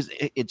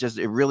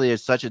 It really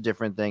is such a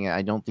different thing.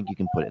 I don't think you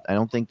can put it. I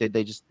don't think that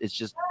it's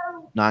just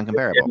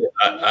non-comparable.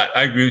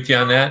 I agree with you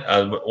on that.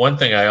 One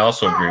thing I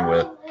also agree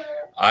with,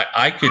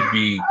 I could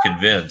be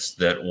convinced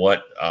that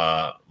what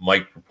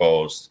Mike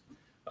proposed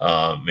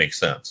makes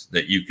sense,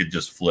 that you could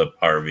just flip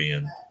Harvey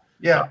and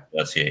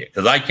Messier,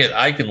 because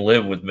I can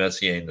live with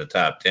Messier in the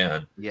top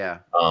 10. Yeah.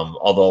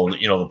 Although,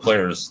 the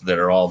players that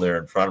are all there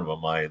in front of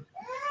him, I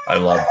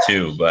love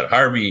too, but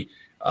Harvey,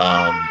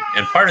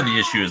 and part of the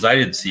issue is I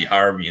didn't see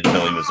Harvey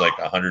until he was like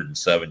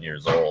 107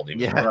 years old. He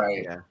was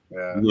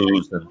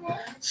losing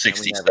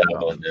 67.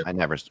 I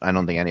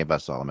don't think any of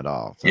us saw him at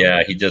all. So.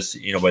 Yeah, he just,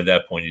 by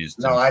that point he's.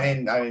 No, I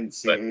didn't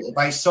see him. If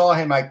I saw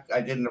him, I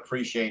didn't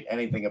appreciate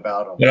anything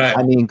about him. But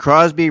I mean,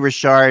 Crosby,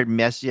 Richard,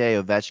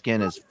 Messier,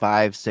 Ovechkin is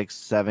 5, 6,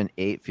 7,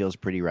 8 feels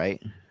pretty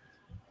right.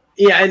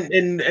 Yeah,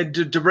 and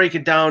to break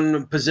it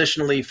down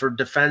positionally for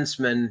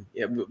defensemen,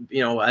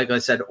 like I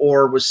said,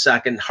 Orr was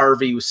 2nd,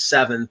 Harvey was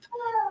 7th,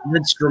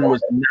 Lidstrom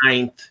was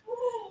 9th,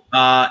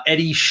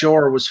 Eddie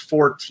Shore was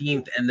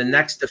 14th, and the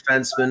next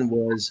defenseman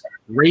was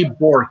Ray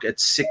Bourque at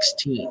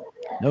 16.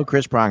 No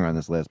Chris Pronger on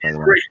this list, by the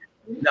way.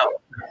 No.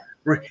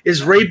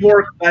 Is Ray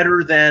Bourque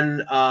better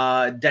than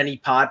Denny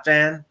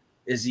Potvin?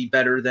 Is he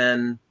better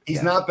than?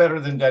 He's not better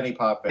than Denny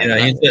Potvin.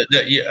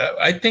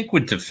 I think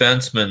with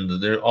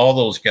defensemen, they're all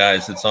those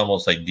guys. It's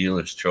almost like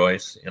dealer's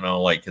choice.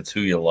 Like it's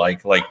who you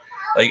like. Like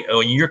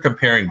when you're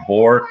comparing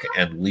Bourque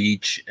and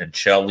Leach and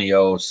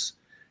Chelios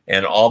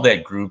and all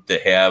that group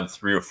that have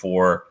 3 or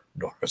 4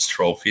 Norris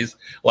trophies,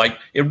 like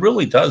it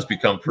really does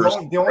become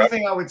personal. The only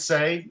thing I would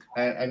say,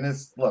 and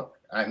this, look,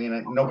 I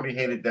mean, nobody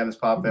hated Dennis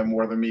Potvin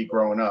more than me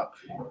growing up.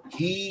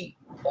 He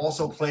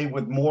also played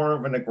with more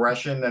of an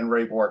aggression than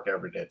Ray Bourque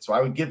ever did. So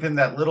I would give him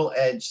that little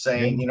edge,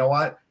 saying, you know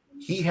what?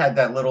 He had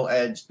that little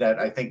edge that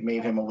I think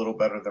made him a little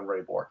better than Ray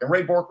Bourque. And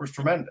Ray Bourque was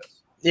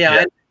tremendous.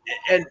 Yeah.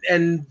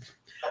 And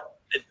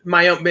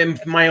my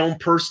own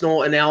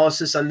personal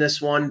analysis on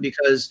this one,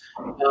 because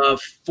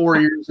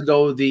 4 years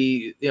ago,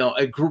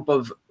 a group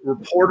of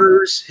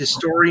reporters,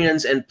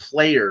 historians, and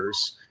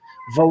players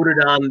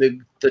voted on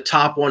the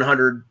top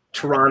 100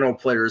 Toronto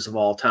players of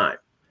all time.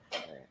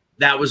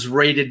 That was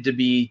rated to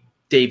be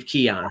Dave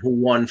Keon, who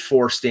won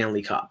 4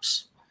 Stanley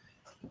Cups.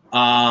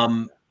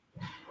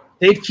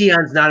 Dave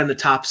Keon's not in the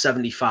top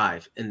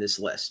 75 in this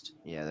list.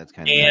 Yeah, that's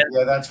kind of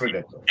that's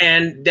ridiculous.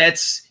 And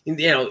that's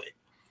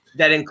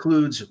that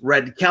includes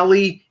Red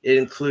Kelly. It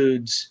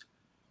includes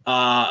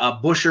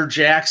Busher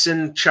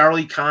Jackson,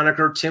 Charlie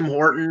Conacher, Tim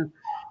Horton.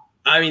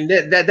 I mean,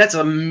 that's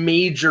a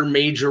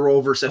major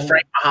oversight.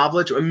 Frank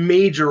Mahovlich, a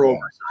major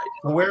oversight.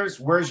 Where's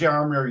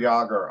Jaromir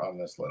Jagr on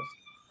this list?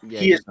 Yeah,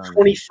 he is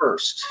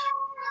 21st.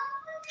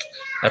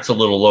 That's a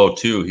little low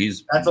too.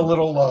 That's a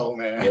little low,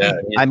 man. Yeah.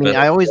 I mean,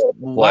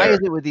 why is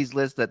it with these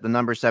lists that the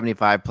number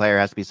 75 player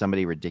has to be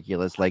somebody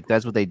ridiculous? Like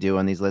that's what they do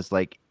on these lists.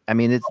 Like, I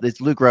mean, it's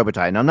Luc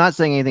Robitaille. And I'm not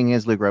saying anything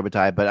against Luc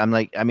Robitaille, but I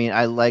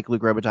like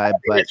Luc Robitaille,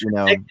 but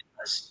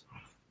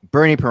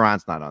Bernie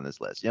Perron's not on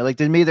this list. Like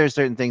to me, there's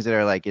certain things that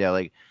are like,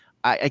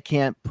 I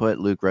can't put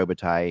Luc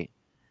Robitaille.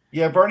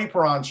 Yeah, Bernie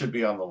Perron should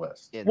be on the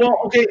list. Well,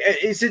 okay,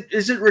 is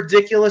it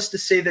ridiculous to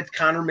say that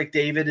Connor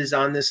McDavid is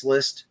on this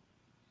list?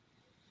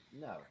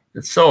 No,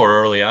 it's so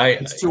early.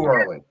 It's too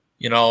early.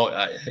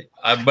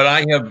 But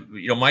I have,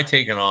 my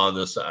take on all of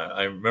this.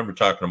 I remember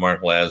talking to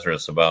Mark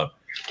Lazarus about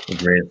the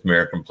greatest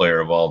American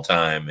player of all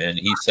time, and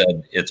he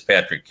said it's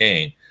Patrick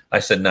Kane. I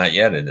said not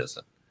yet. It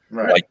isn't.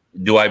 Right. Like,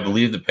 do I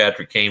believe that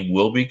Patrick Kane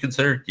will be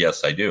considered?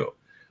 Yes, I do.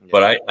 Yeah.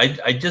 But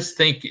I just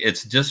think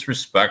it's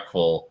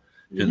disrespectful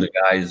to the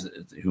guys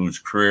whose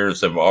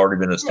careers have already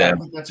been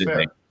established,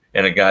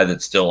 and a guy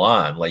that's still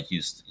on. Like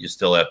you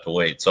still have to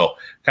wait. So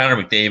Connor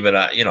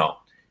McDavid,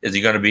 is he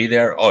going to be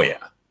there? Oh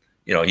yeah,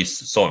 he's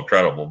so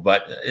incredible.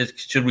 But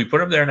should we put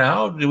him there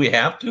now? Do we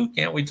have to?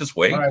 Can't we just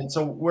wait? All right.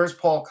 So where's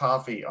Paul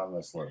Coffey on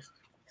this list?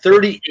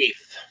 38th.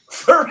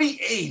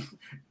 38th.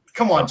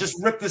 Come on,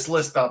 just rip this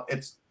list up.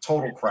 It's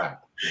total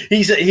crap.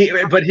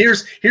 But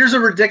here's a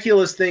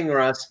ridiculous thing,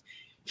 Russ.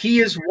 He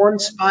is one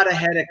spot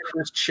ahead of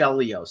Chris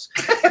Chelios.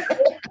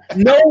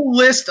 No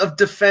list of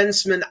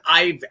defensemen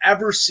I've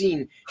ever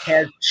seen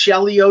has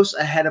Chelios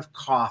ahead of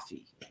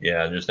Coffey.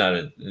 Yeah, there's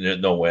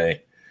no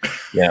way.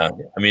 Yeah,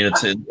 I mean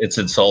it's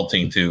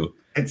insulting to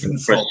Chris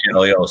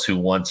Chelios, who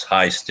once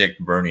high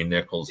sticked Bernie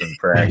Nichols in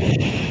practice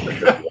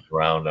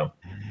around him.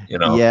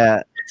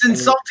 Yeah, it's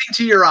insulting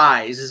to your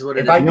eyes, is what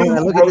it is. I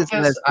look at this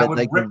list, I would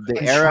like rip the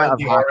and era shred of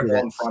the hockey article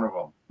in front of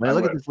him. When I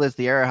look at this list,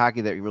 the era of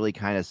hockey that really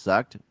kind of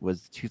sucked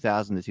was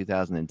 2000 to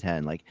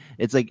 2010. Like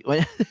it's like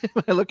when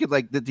I look at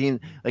like the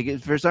team,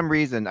 like for some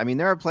reason, I mean,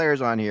 there are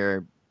players on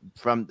here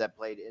from that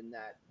played in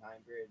that time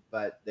period,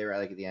 but they were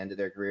like at the end of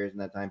their careers in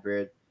that time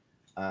period.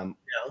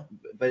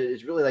 But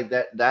it's really like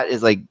that. That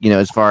is like,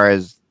 as far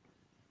as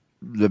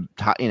the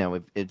top,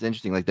 it's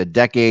interesting. Like the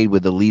decade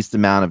with the least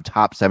amount of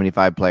top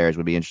 75 players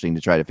would be interesting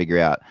to try to figure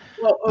out.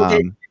 Well,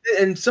 okay.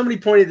 And somebody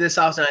pointed this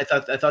out, and I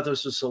thought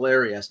this was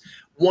hilarious.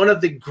 One of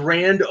the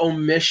grand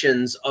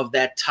omissions of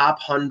that top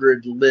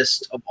 100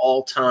 list of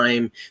all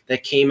time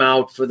that came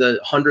out for the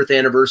 100th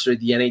anniversary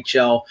of the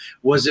NHL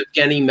was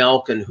Evgeny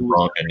Malkin, who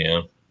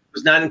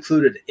was not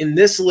included in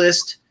this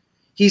list.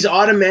 He's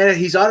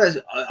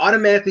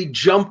automatically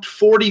jumped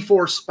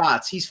 44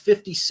 spots. He's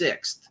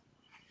 56th.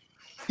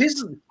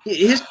 His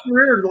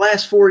career the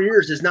last 4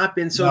 years has not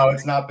been so. No,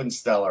 it's not been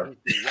stellar.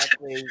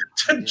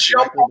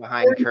 Directly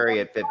behind Curry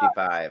at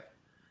 55.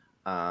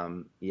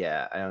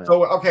 Yeah, I don't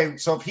know.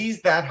 So if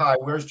he's that high,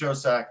 where's Joe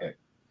Sakic?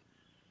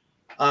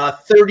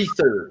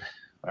 33rd.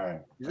 All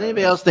right. Does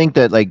anybody else think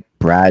that like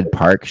Brad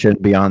Park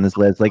shouldn't be on this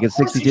list? Like it's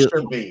 62. He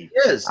should be.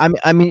 He is.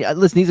 I mean,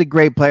 listen, he's a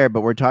great player,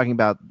 but we're talking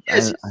about.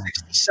 Yes,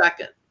 he's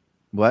 62nd.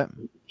 What?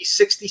 He's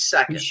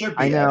 62nd. He should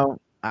be. I know.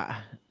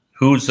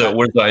 Where's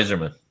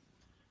Yzerman?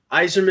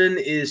 Yzerman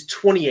is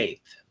 28th.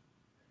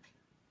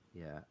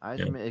 Yeah,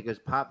 Yzerman. It goes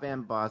Pop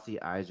Van Bossy,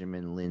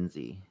 Yzerman,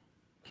 Lindsay,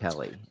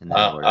 Kelly. In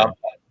that order.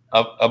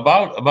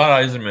 About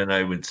Yzerman,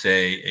 I would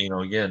say,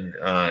 again,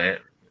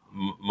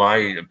 my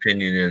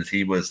opinion is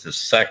he was the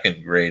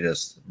second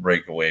greatest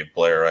breakaway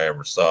player I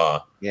ever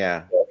saw.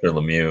 Yeah, after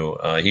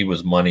Lemieux, he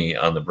was money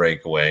on the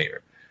breakaway.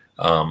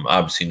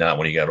 Obviously not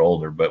when he got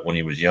older, but when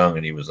he was young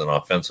and he was an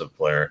offensive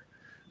player,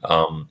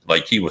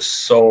 like he was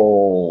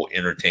so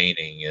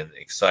entertaining and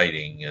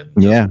exciting, and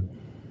he he's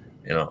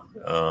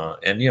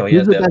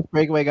the best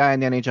breakaway guy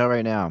in the NHL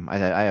right now. I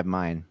have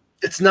mine.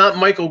 It's not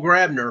Michael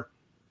Grabner.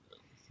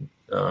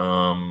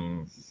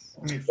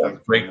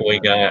 Breakaway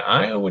guy,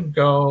 I would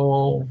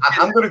go.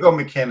 I'm going to go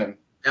McKinnon.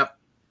 Yep,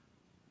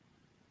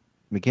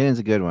 McKinnon's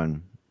a good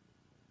one,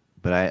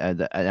 but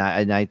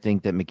I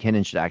think that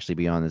McKinnon should actually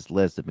be on this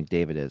list if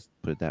McDavid is.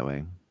 Put it that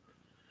way.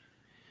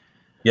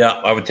 Yeah,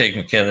 I would take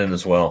McKinnon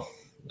as well.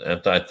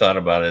 I thought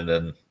about it,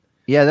 and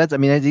yeah,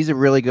 he's a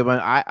really good one.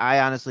 I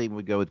honestly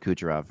would go with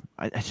Kucherov.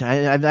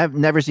 I've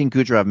never seen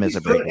Kucherov miss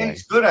a breakaway.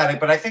 He's good at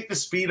it, but I think the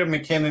speed of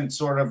McKinnon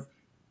sort of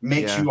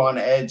makes you on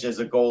edge as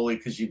a goalie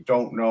because you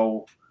don't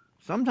know.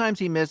 Sometimes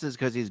he misses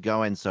because he's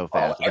going so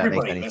fast. If that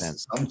makes any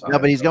sense. Sometimes. No,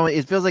 but he's going.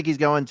 It feels like he's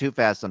going too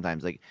fast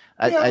sometimes. Like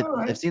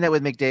I've seen that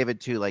with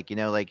McDavid too. Like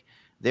like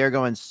they're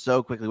going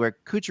so quickly. Where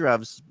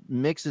Kucherov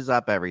mixes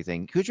up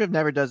everything. Kucherov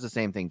never does the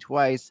same thing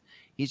twice.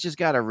 He's just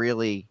got a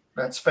really.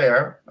 That's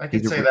fair. I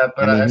can say that,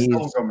 but I still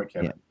go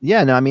McKinnon.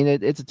 Yeah, no, I mean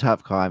it's a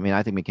tough call. I mean,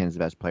 I think McKinnon's the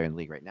best player in the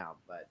league right now.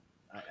 But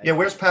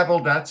where's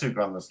Pavel Datsyuk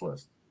on this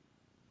list?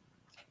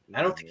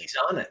 I don't think he's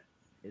on it.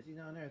 Is he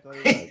on there? I thought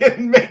he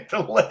didn't make the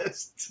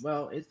list.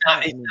 Well, he's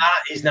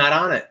not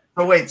on it.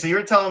 So wait, so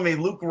you're telling me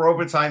Luke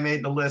Robitaille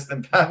made the list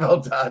and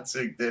Pavel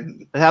Datsyuk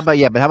didn't? How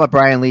about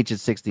Brian Leach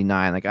at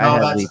 69? Like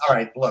that's all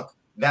right. Look,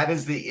 that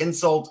is the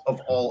insult of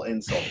all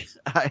insults.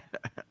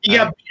 He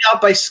got beat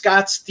out by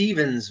Scott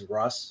Stevens,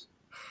 Russ.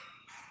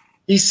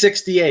 He's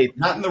 68th.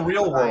 Not in the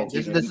real world.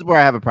 This is where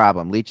I have a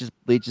problem. Leach is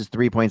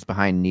 3 points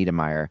behind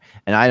Niedermeyer,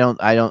 and I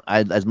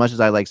as much as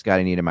I like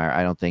Scotty Niedermeyer,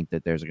 I don't think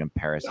that there's a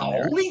comparison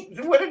there.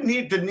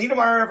 Did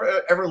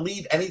Niedermeyer ever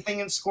lead anything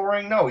in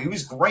scoring? No, he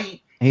was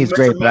great. He's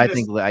great, but I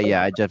think,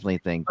 I definitely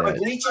think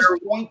that Leach's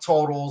point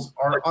totals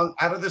are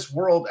out of this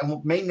world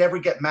and may never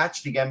get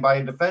matched again by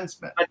a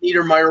defenseman.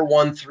 Niedermeyer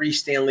won at least 3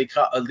 Stanley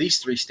Cups. I get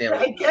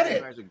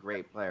it. Niedermeyer's a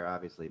great player,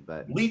 obviously,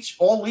 but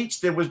all Leach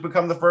did was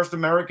become the first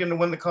American to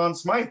win the Conn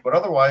Smythe. But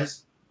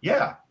otherwise,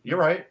 yeah, you're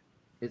right.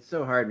 It's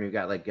so hard when you've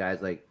got like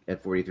guys like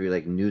at 43,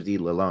 like Newsy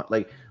Lalonde.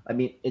 Like, I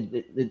mean,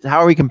 it's how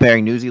are we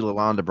comparing Newsy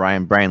Lalonde to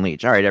Brian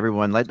Leach? All right,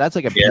 everyone, that's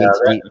like a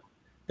PhD.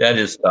 That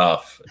is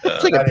tough.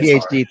 It's like a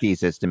PhD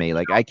thesis to me.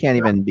 Like I can't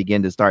even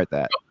begin to start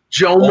that.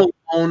 Joe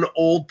Malone,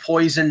 Old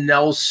Poison,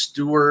 Nell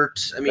Stewart.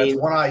 I mean,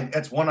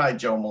 that's one-eyed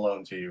Joe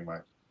Malone to you,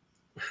 Mike.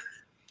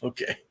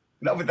 Okay.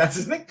 No, but that's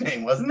his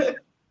nickname, wasn't it?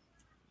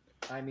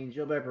 I mean,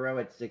 Gilbert Perreault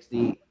at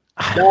 60.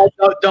 No,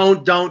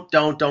 don't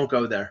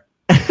go there.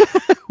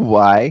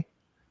 Why?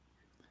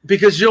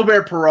 Because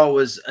Gilbert Perreault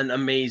was an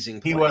amazing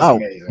player. He was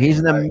amazing. He's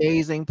an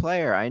amazing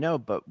player. I know,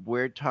 but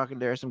we're talking.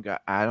 There are some guys.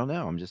 I don't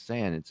know. I'm just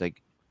saying. It's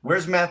like.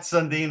 Where's Matt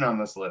Sundin on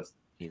this list?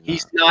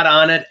 He's not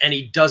on it, and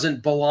he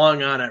doesn't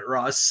belong on it,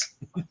 Russ.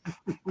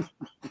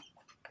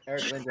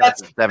 Eric Lindros at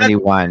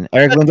 71.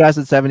 Eric Lindros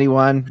at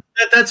 71.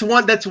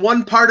 That's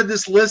one part of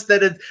this list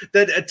that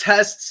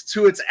attests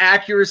to its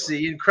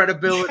accuracy and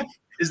credibility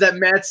is that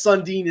Matt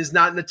Sundin is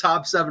not in the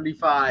top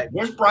 75.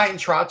 Where's Brian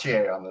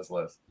Trottier on this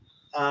list?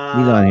 He's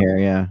on here,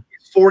 yeah.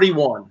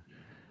 41.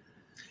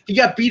 He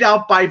got beat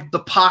out by the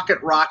pocket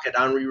rocket,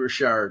 Henri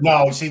Richard.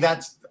 No, see,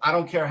 I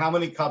don't care how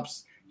many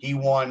cups he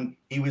won.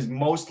 He was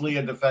mostly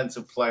a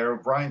defensive player.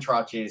 Brian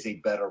Trottier is a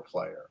better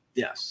player.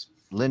 Yes.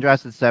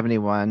 Lindros at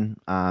 71.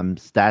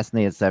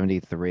 Stastny at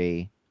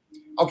 73.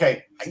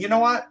 Okay, you know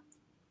what?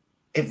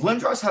 If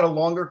Lindros had a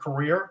longer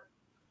career,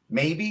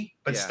 maybe,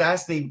 but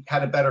Stastny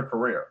had a better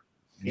career.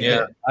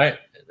 Yeah, I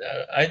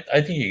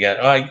think you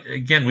got.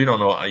 Again, we don't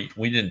know.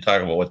 We didn't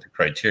talk about what the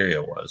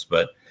criteria was,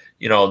 but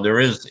there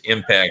is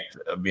impact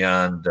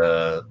beyond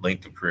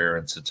length of career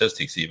and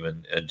statistics,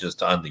 even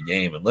just on the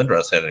game. And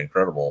Lindros had an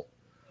incredible.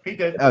 He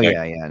did. Oh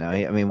yeah. No,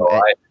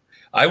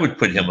 I would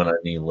put him on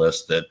any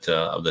list that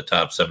of the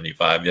top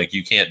 75. Like,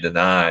 you can't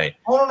deny.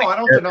 Oh no, I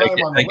don't deny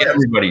him on the list.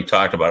 Everybody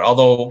talked about it,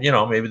 although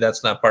maybe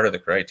that's not part of the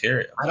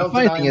criteria. I don't.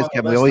 The funny thing is,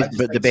 Kevin, we always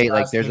debate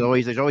like there's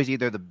always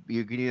either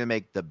you can either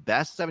make the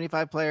best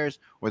 75 players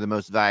or the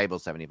most valuable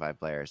 75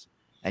 players,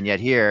 and yet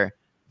here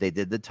they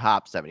did the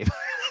top 75.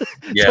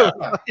 Yeah,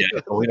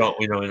 we don't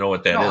know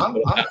what that is.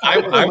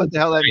 I don't know what the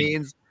hell that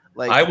means.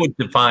 Like, I would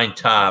define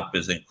top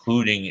as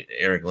including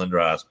Eric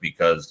Lindros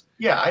because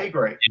I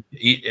agree.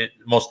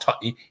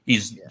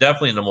 He's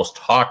definitely the most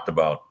talked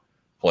about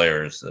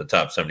players, the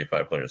top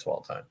 75 players of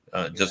all time.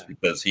 Just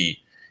because he,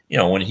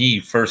 when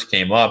he first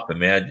came up,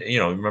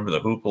 remember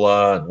the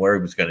hoopla and where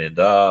he was going to end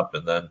up,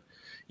 and then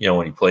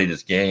when he played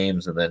his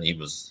games, and then he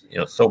was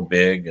so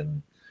big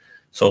and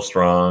so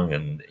strong,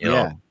 and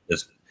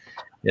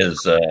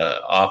his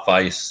off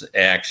ice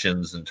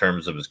actions in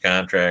terms of his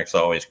contracts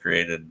always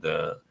created.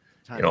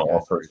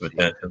 All sorts of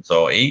attention.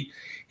 So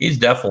he's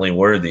definitely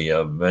worthy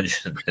of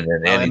mention.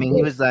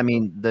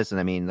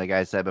 Listen, like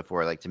I said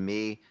before, like to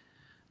me,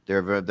 there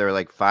are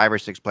like 5 or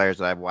 6 players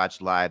that I've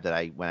watched live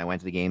that when I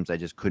went to the games, I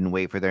just couldn't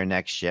wait for their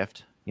next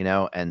shift.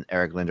 And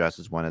Eric Lindros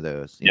is one of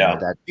those.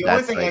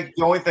 The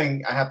only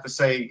thing I have to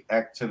say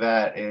to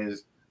that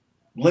is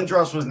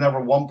Lindros was never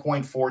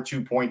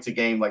 1.42 points a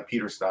game like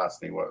Peter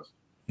Stastny was.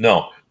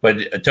 No,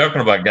 but talking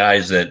about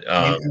guys that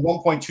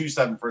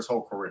 1.27 for his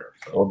whole career.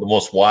 So. The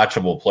most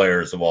watchable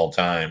players of all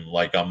time,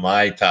 like on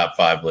my top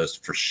 5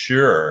 list for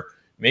sure,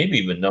 maybe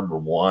even number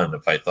 1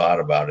 if I thought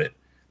about it.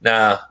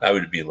 Nah, that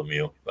would be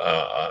Lemieux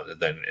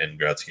and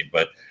Gretzky.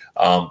 But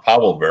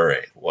Pavel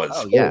Bure was,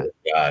 God,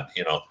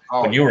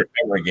 when you were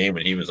covering a game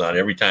and he was on,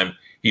 every time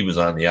he was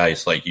on the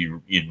ice, like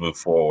you'd move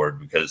forward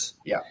because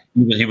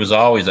he was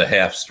always a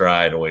half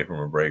stride away from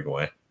a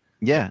breakaway.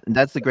 Yeah, and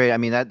that's the great. I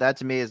mean, that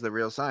to me is the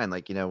real sign.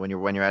 Like, when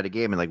you're at a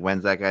game and like,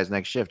 when's that guy's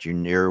next shift?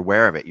 You're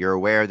aware of it. You're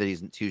aware that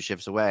he's 2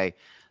 shifts away.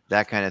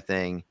 That kind of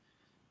thing.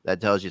 That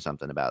tells you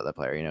something about the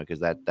player, because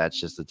that's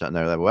just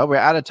another level. Well, we're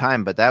out of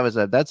time, but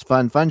that's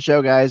fun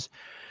show, guys.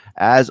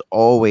 As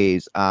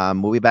always,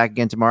 we'll be back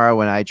again tomorrow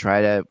when I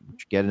try to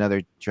get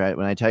another try.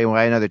 When I tell you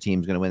why another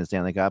team's going to win the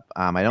Stanley Cup.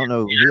 I don't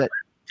know who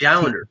the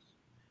Islanders.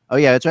 Oh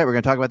yeah, that's right. We're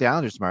going to talk about the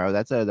Islanders tomorrow.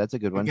 That's a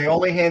good one. If they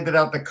only handed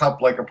out the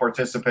cup like a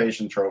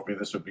participation trophy,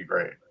 this would be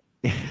great.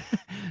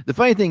 The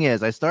funny thing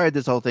is, I started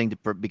this whole thing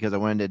because I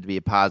wanted it to be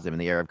a positive in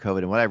the era of COVID,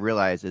 and what I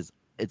realized is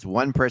it's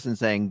one person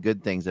saying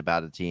good things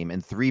about a team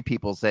and 3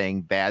 people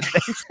saying bad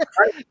things.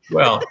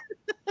 Well,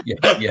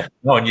 yeah.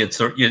 No, and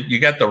you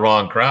got the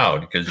wrong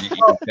crowd because you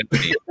got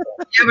the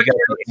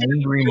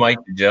angry Mike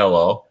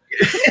DiGello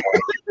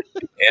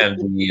and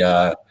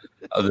the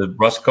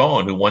Russ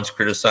Cohen, who once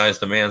criticized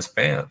the man's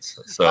pants.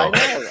 So I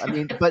know. I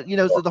mean, but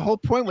so the whole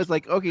point was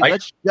like, okay,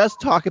 let's just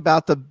talk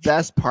about the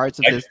best parts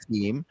of this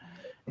team,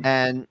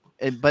 but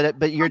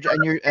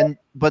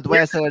the way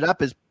I set it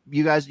up is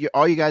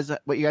what you guys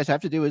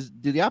have to do is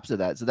do the opposite of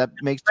that. So that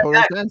makes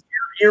total sense.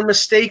 Your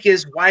mistake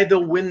is why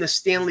they'll win the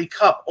Stanley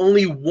Cup.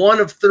 Only 1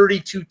 of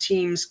 32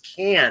 teams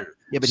can.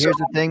 Yeah, but here's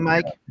the thing,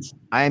 Mike.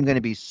 I am going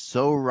to be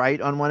so right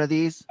on one of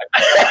these.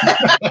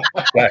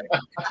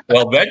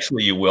 Well,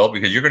 eventually you will,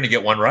 because you're going to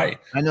get one right.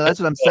 I know, that's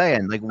what I'm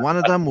saying. Like, one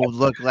of them will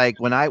look like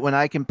when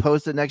I can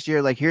post it next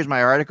year. Like, here's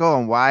my article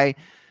on why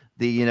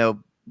the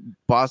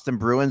Boston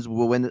Bruins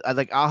will win.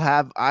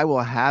 I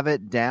will have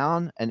it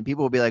down, and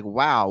people will be like,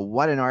 "Wow,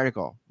 what an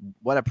article!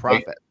 What a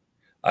profit!"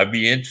 I'd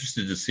be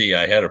interested to see.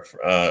 I had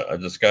a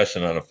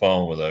discussion on the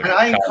phone with and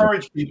I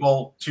encourage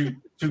people to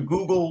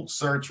Google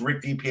search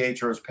Rick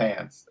DiPietro's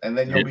pants, and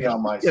then you'll be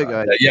on my side.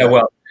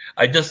 Well,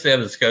 I just had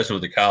a discussion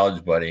with a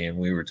college buddy, and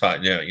we were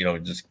talking,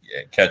 just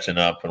catching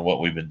up on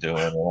what we've been doing.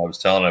 And I was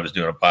telling him I was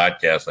doing a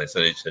podcast. And I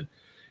said he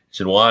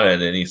should want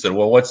it, and he said,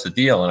 "Well, what's the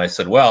deal?" And I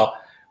said,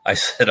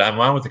 I'm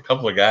on with a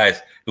couple of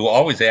guys who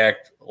always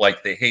act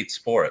like they hate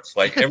sports,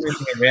 like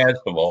everything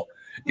imaginable.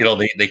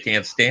 They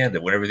can't stand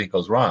it when everything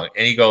goes wrong.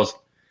 And he goes,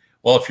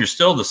 "Well, if you're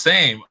still the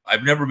same,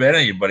 I've never met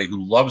anybody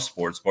who loves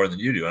sports more than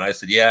you do." And I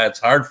said, "Yeah, it's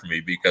hard for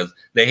me because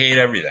they hate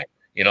everything.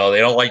 You know, they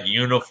don't like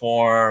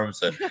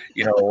uniforms and,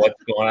 you know,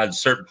 what's going on.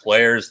 Certain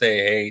players they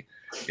hate,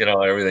 you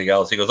know, everything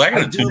else. He goes,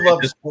 I do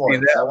love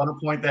sports. I want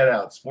to point that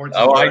out. Sports.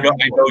 Oh, I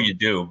know you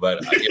do,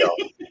 but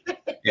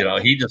you know,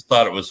 he just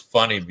thought it was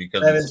funny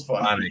because it's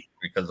funny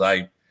because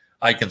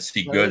I can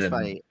see good in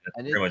funny.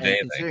 Pretty much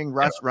anything. Considering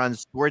Russ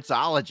runs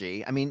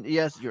sportsology, I mean,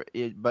 yes,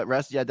 but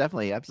Russ, yeah,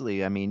 definitely,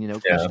 absolutely. I mean, no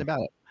question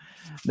about it.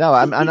 No,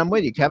 I'm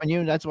with you,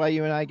 Kevin. That's why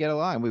you and I get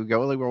along.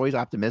 We're always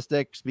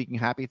optimistic, speaking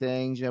happy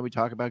things. You know, we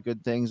talk about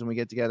good things when we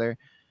get together.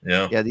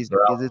 Yeah, yeah.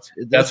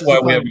 That's why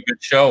we have a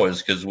good show,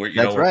 is because we're.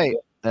 That's right.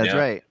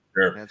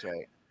 Sure. That's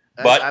right.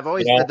 But I've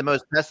always said the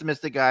most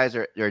pessimistic guys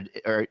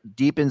are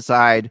deep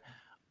inside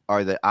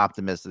are the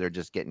optimists that are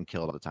just getting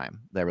killed all the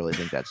time. I really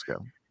think that's true.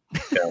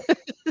 Yeah.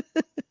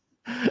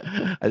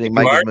 I think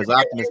Mike is the most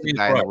optimistic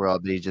guy in the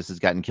world, but he just has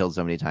gotten killed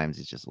so many times.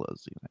 He's just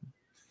losing.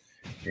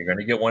 You're going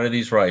to get one of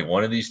these right.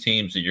 One of these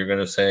teams that you're going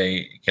to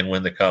say can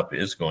win the cup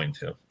is going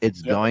to.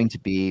 It's going to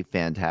be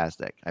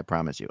fantastic. I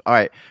promise you. All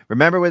right.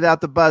 Remember,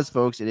 without the buzz,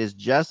 folks, it is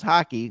just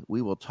hockey.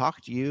 We will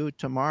talk to you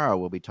tomorrow.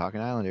 We'll be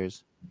talking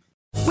Islanders.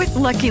 With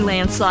Lucky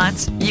Land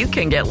Slots, you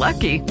can get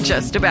lucky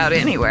just about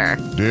anywhere.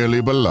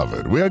 Dearly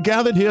beloved, we are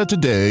gathered here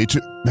today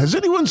to... Has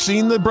anyone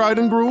seen the bride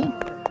and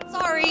groom?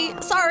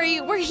 Sorry,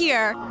 we're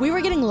here. We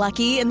were getting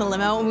lucky in the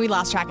limo and we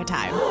lost track of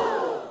time.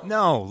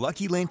 No,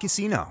 Lucky Land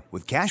Casino,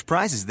 with cash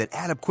prizes that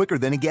add up quicker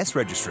than a guest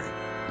registry.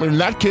 In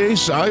that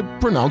case, I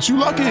pronounce you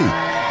lucky.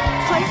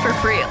 Play for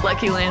free at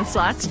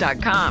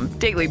LuckyLandSlots.com.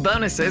 Daily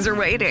bonuses are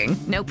waiting.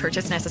 No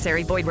purchase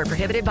necessary. Void where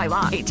prohibited by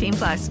law.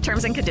 18+.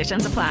 Terms and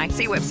conditions apply.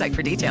 See website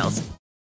for details.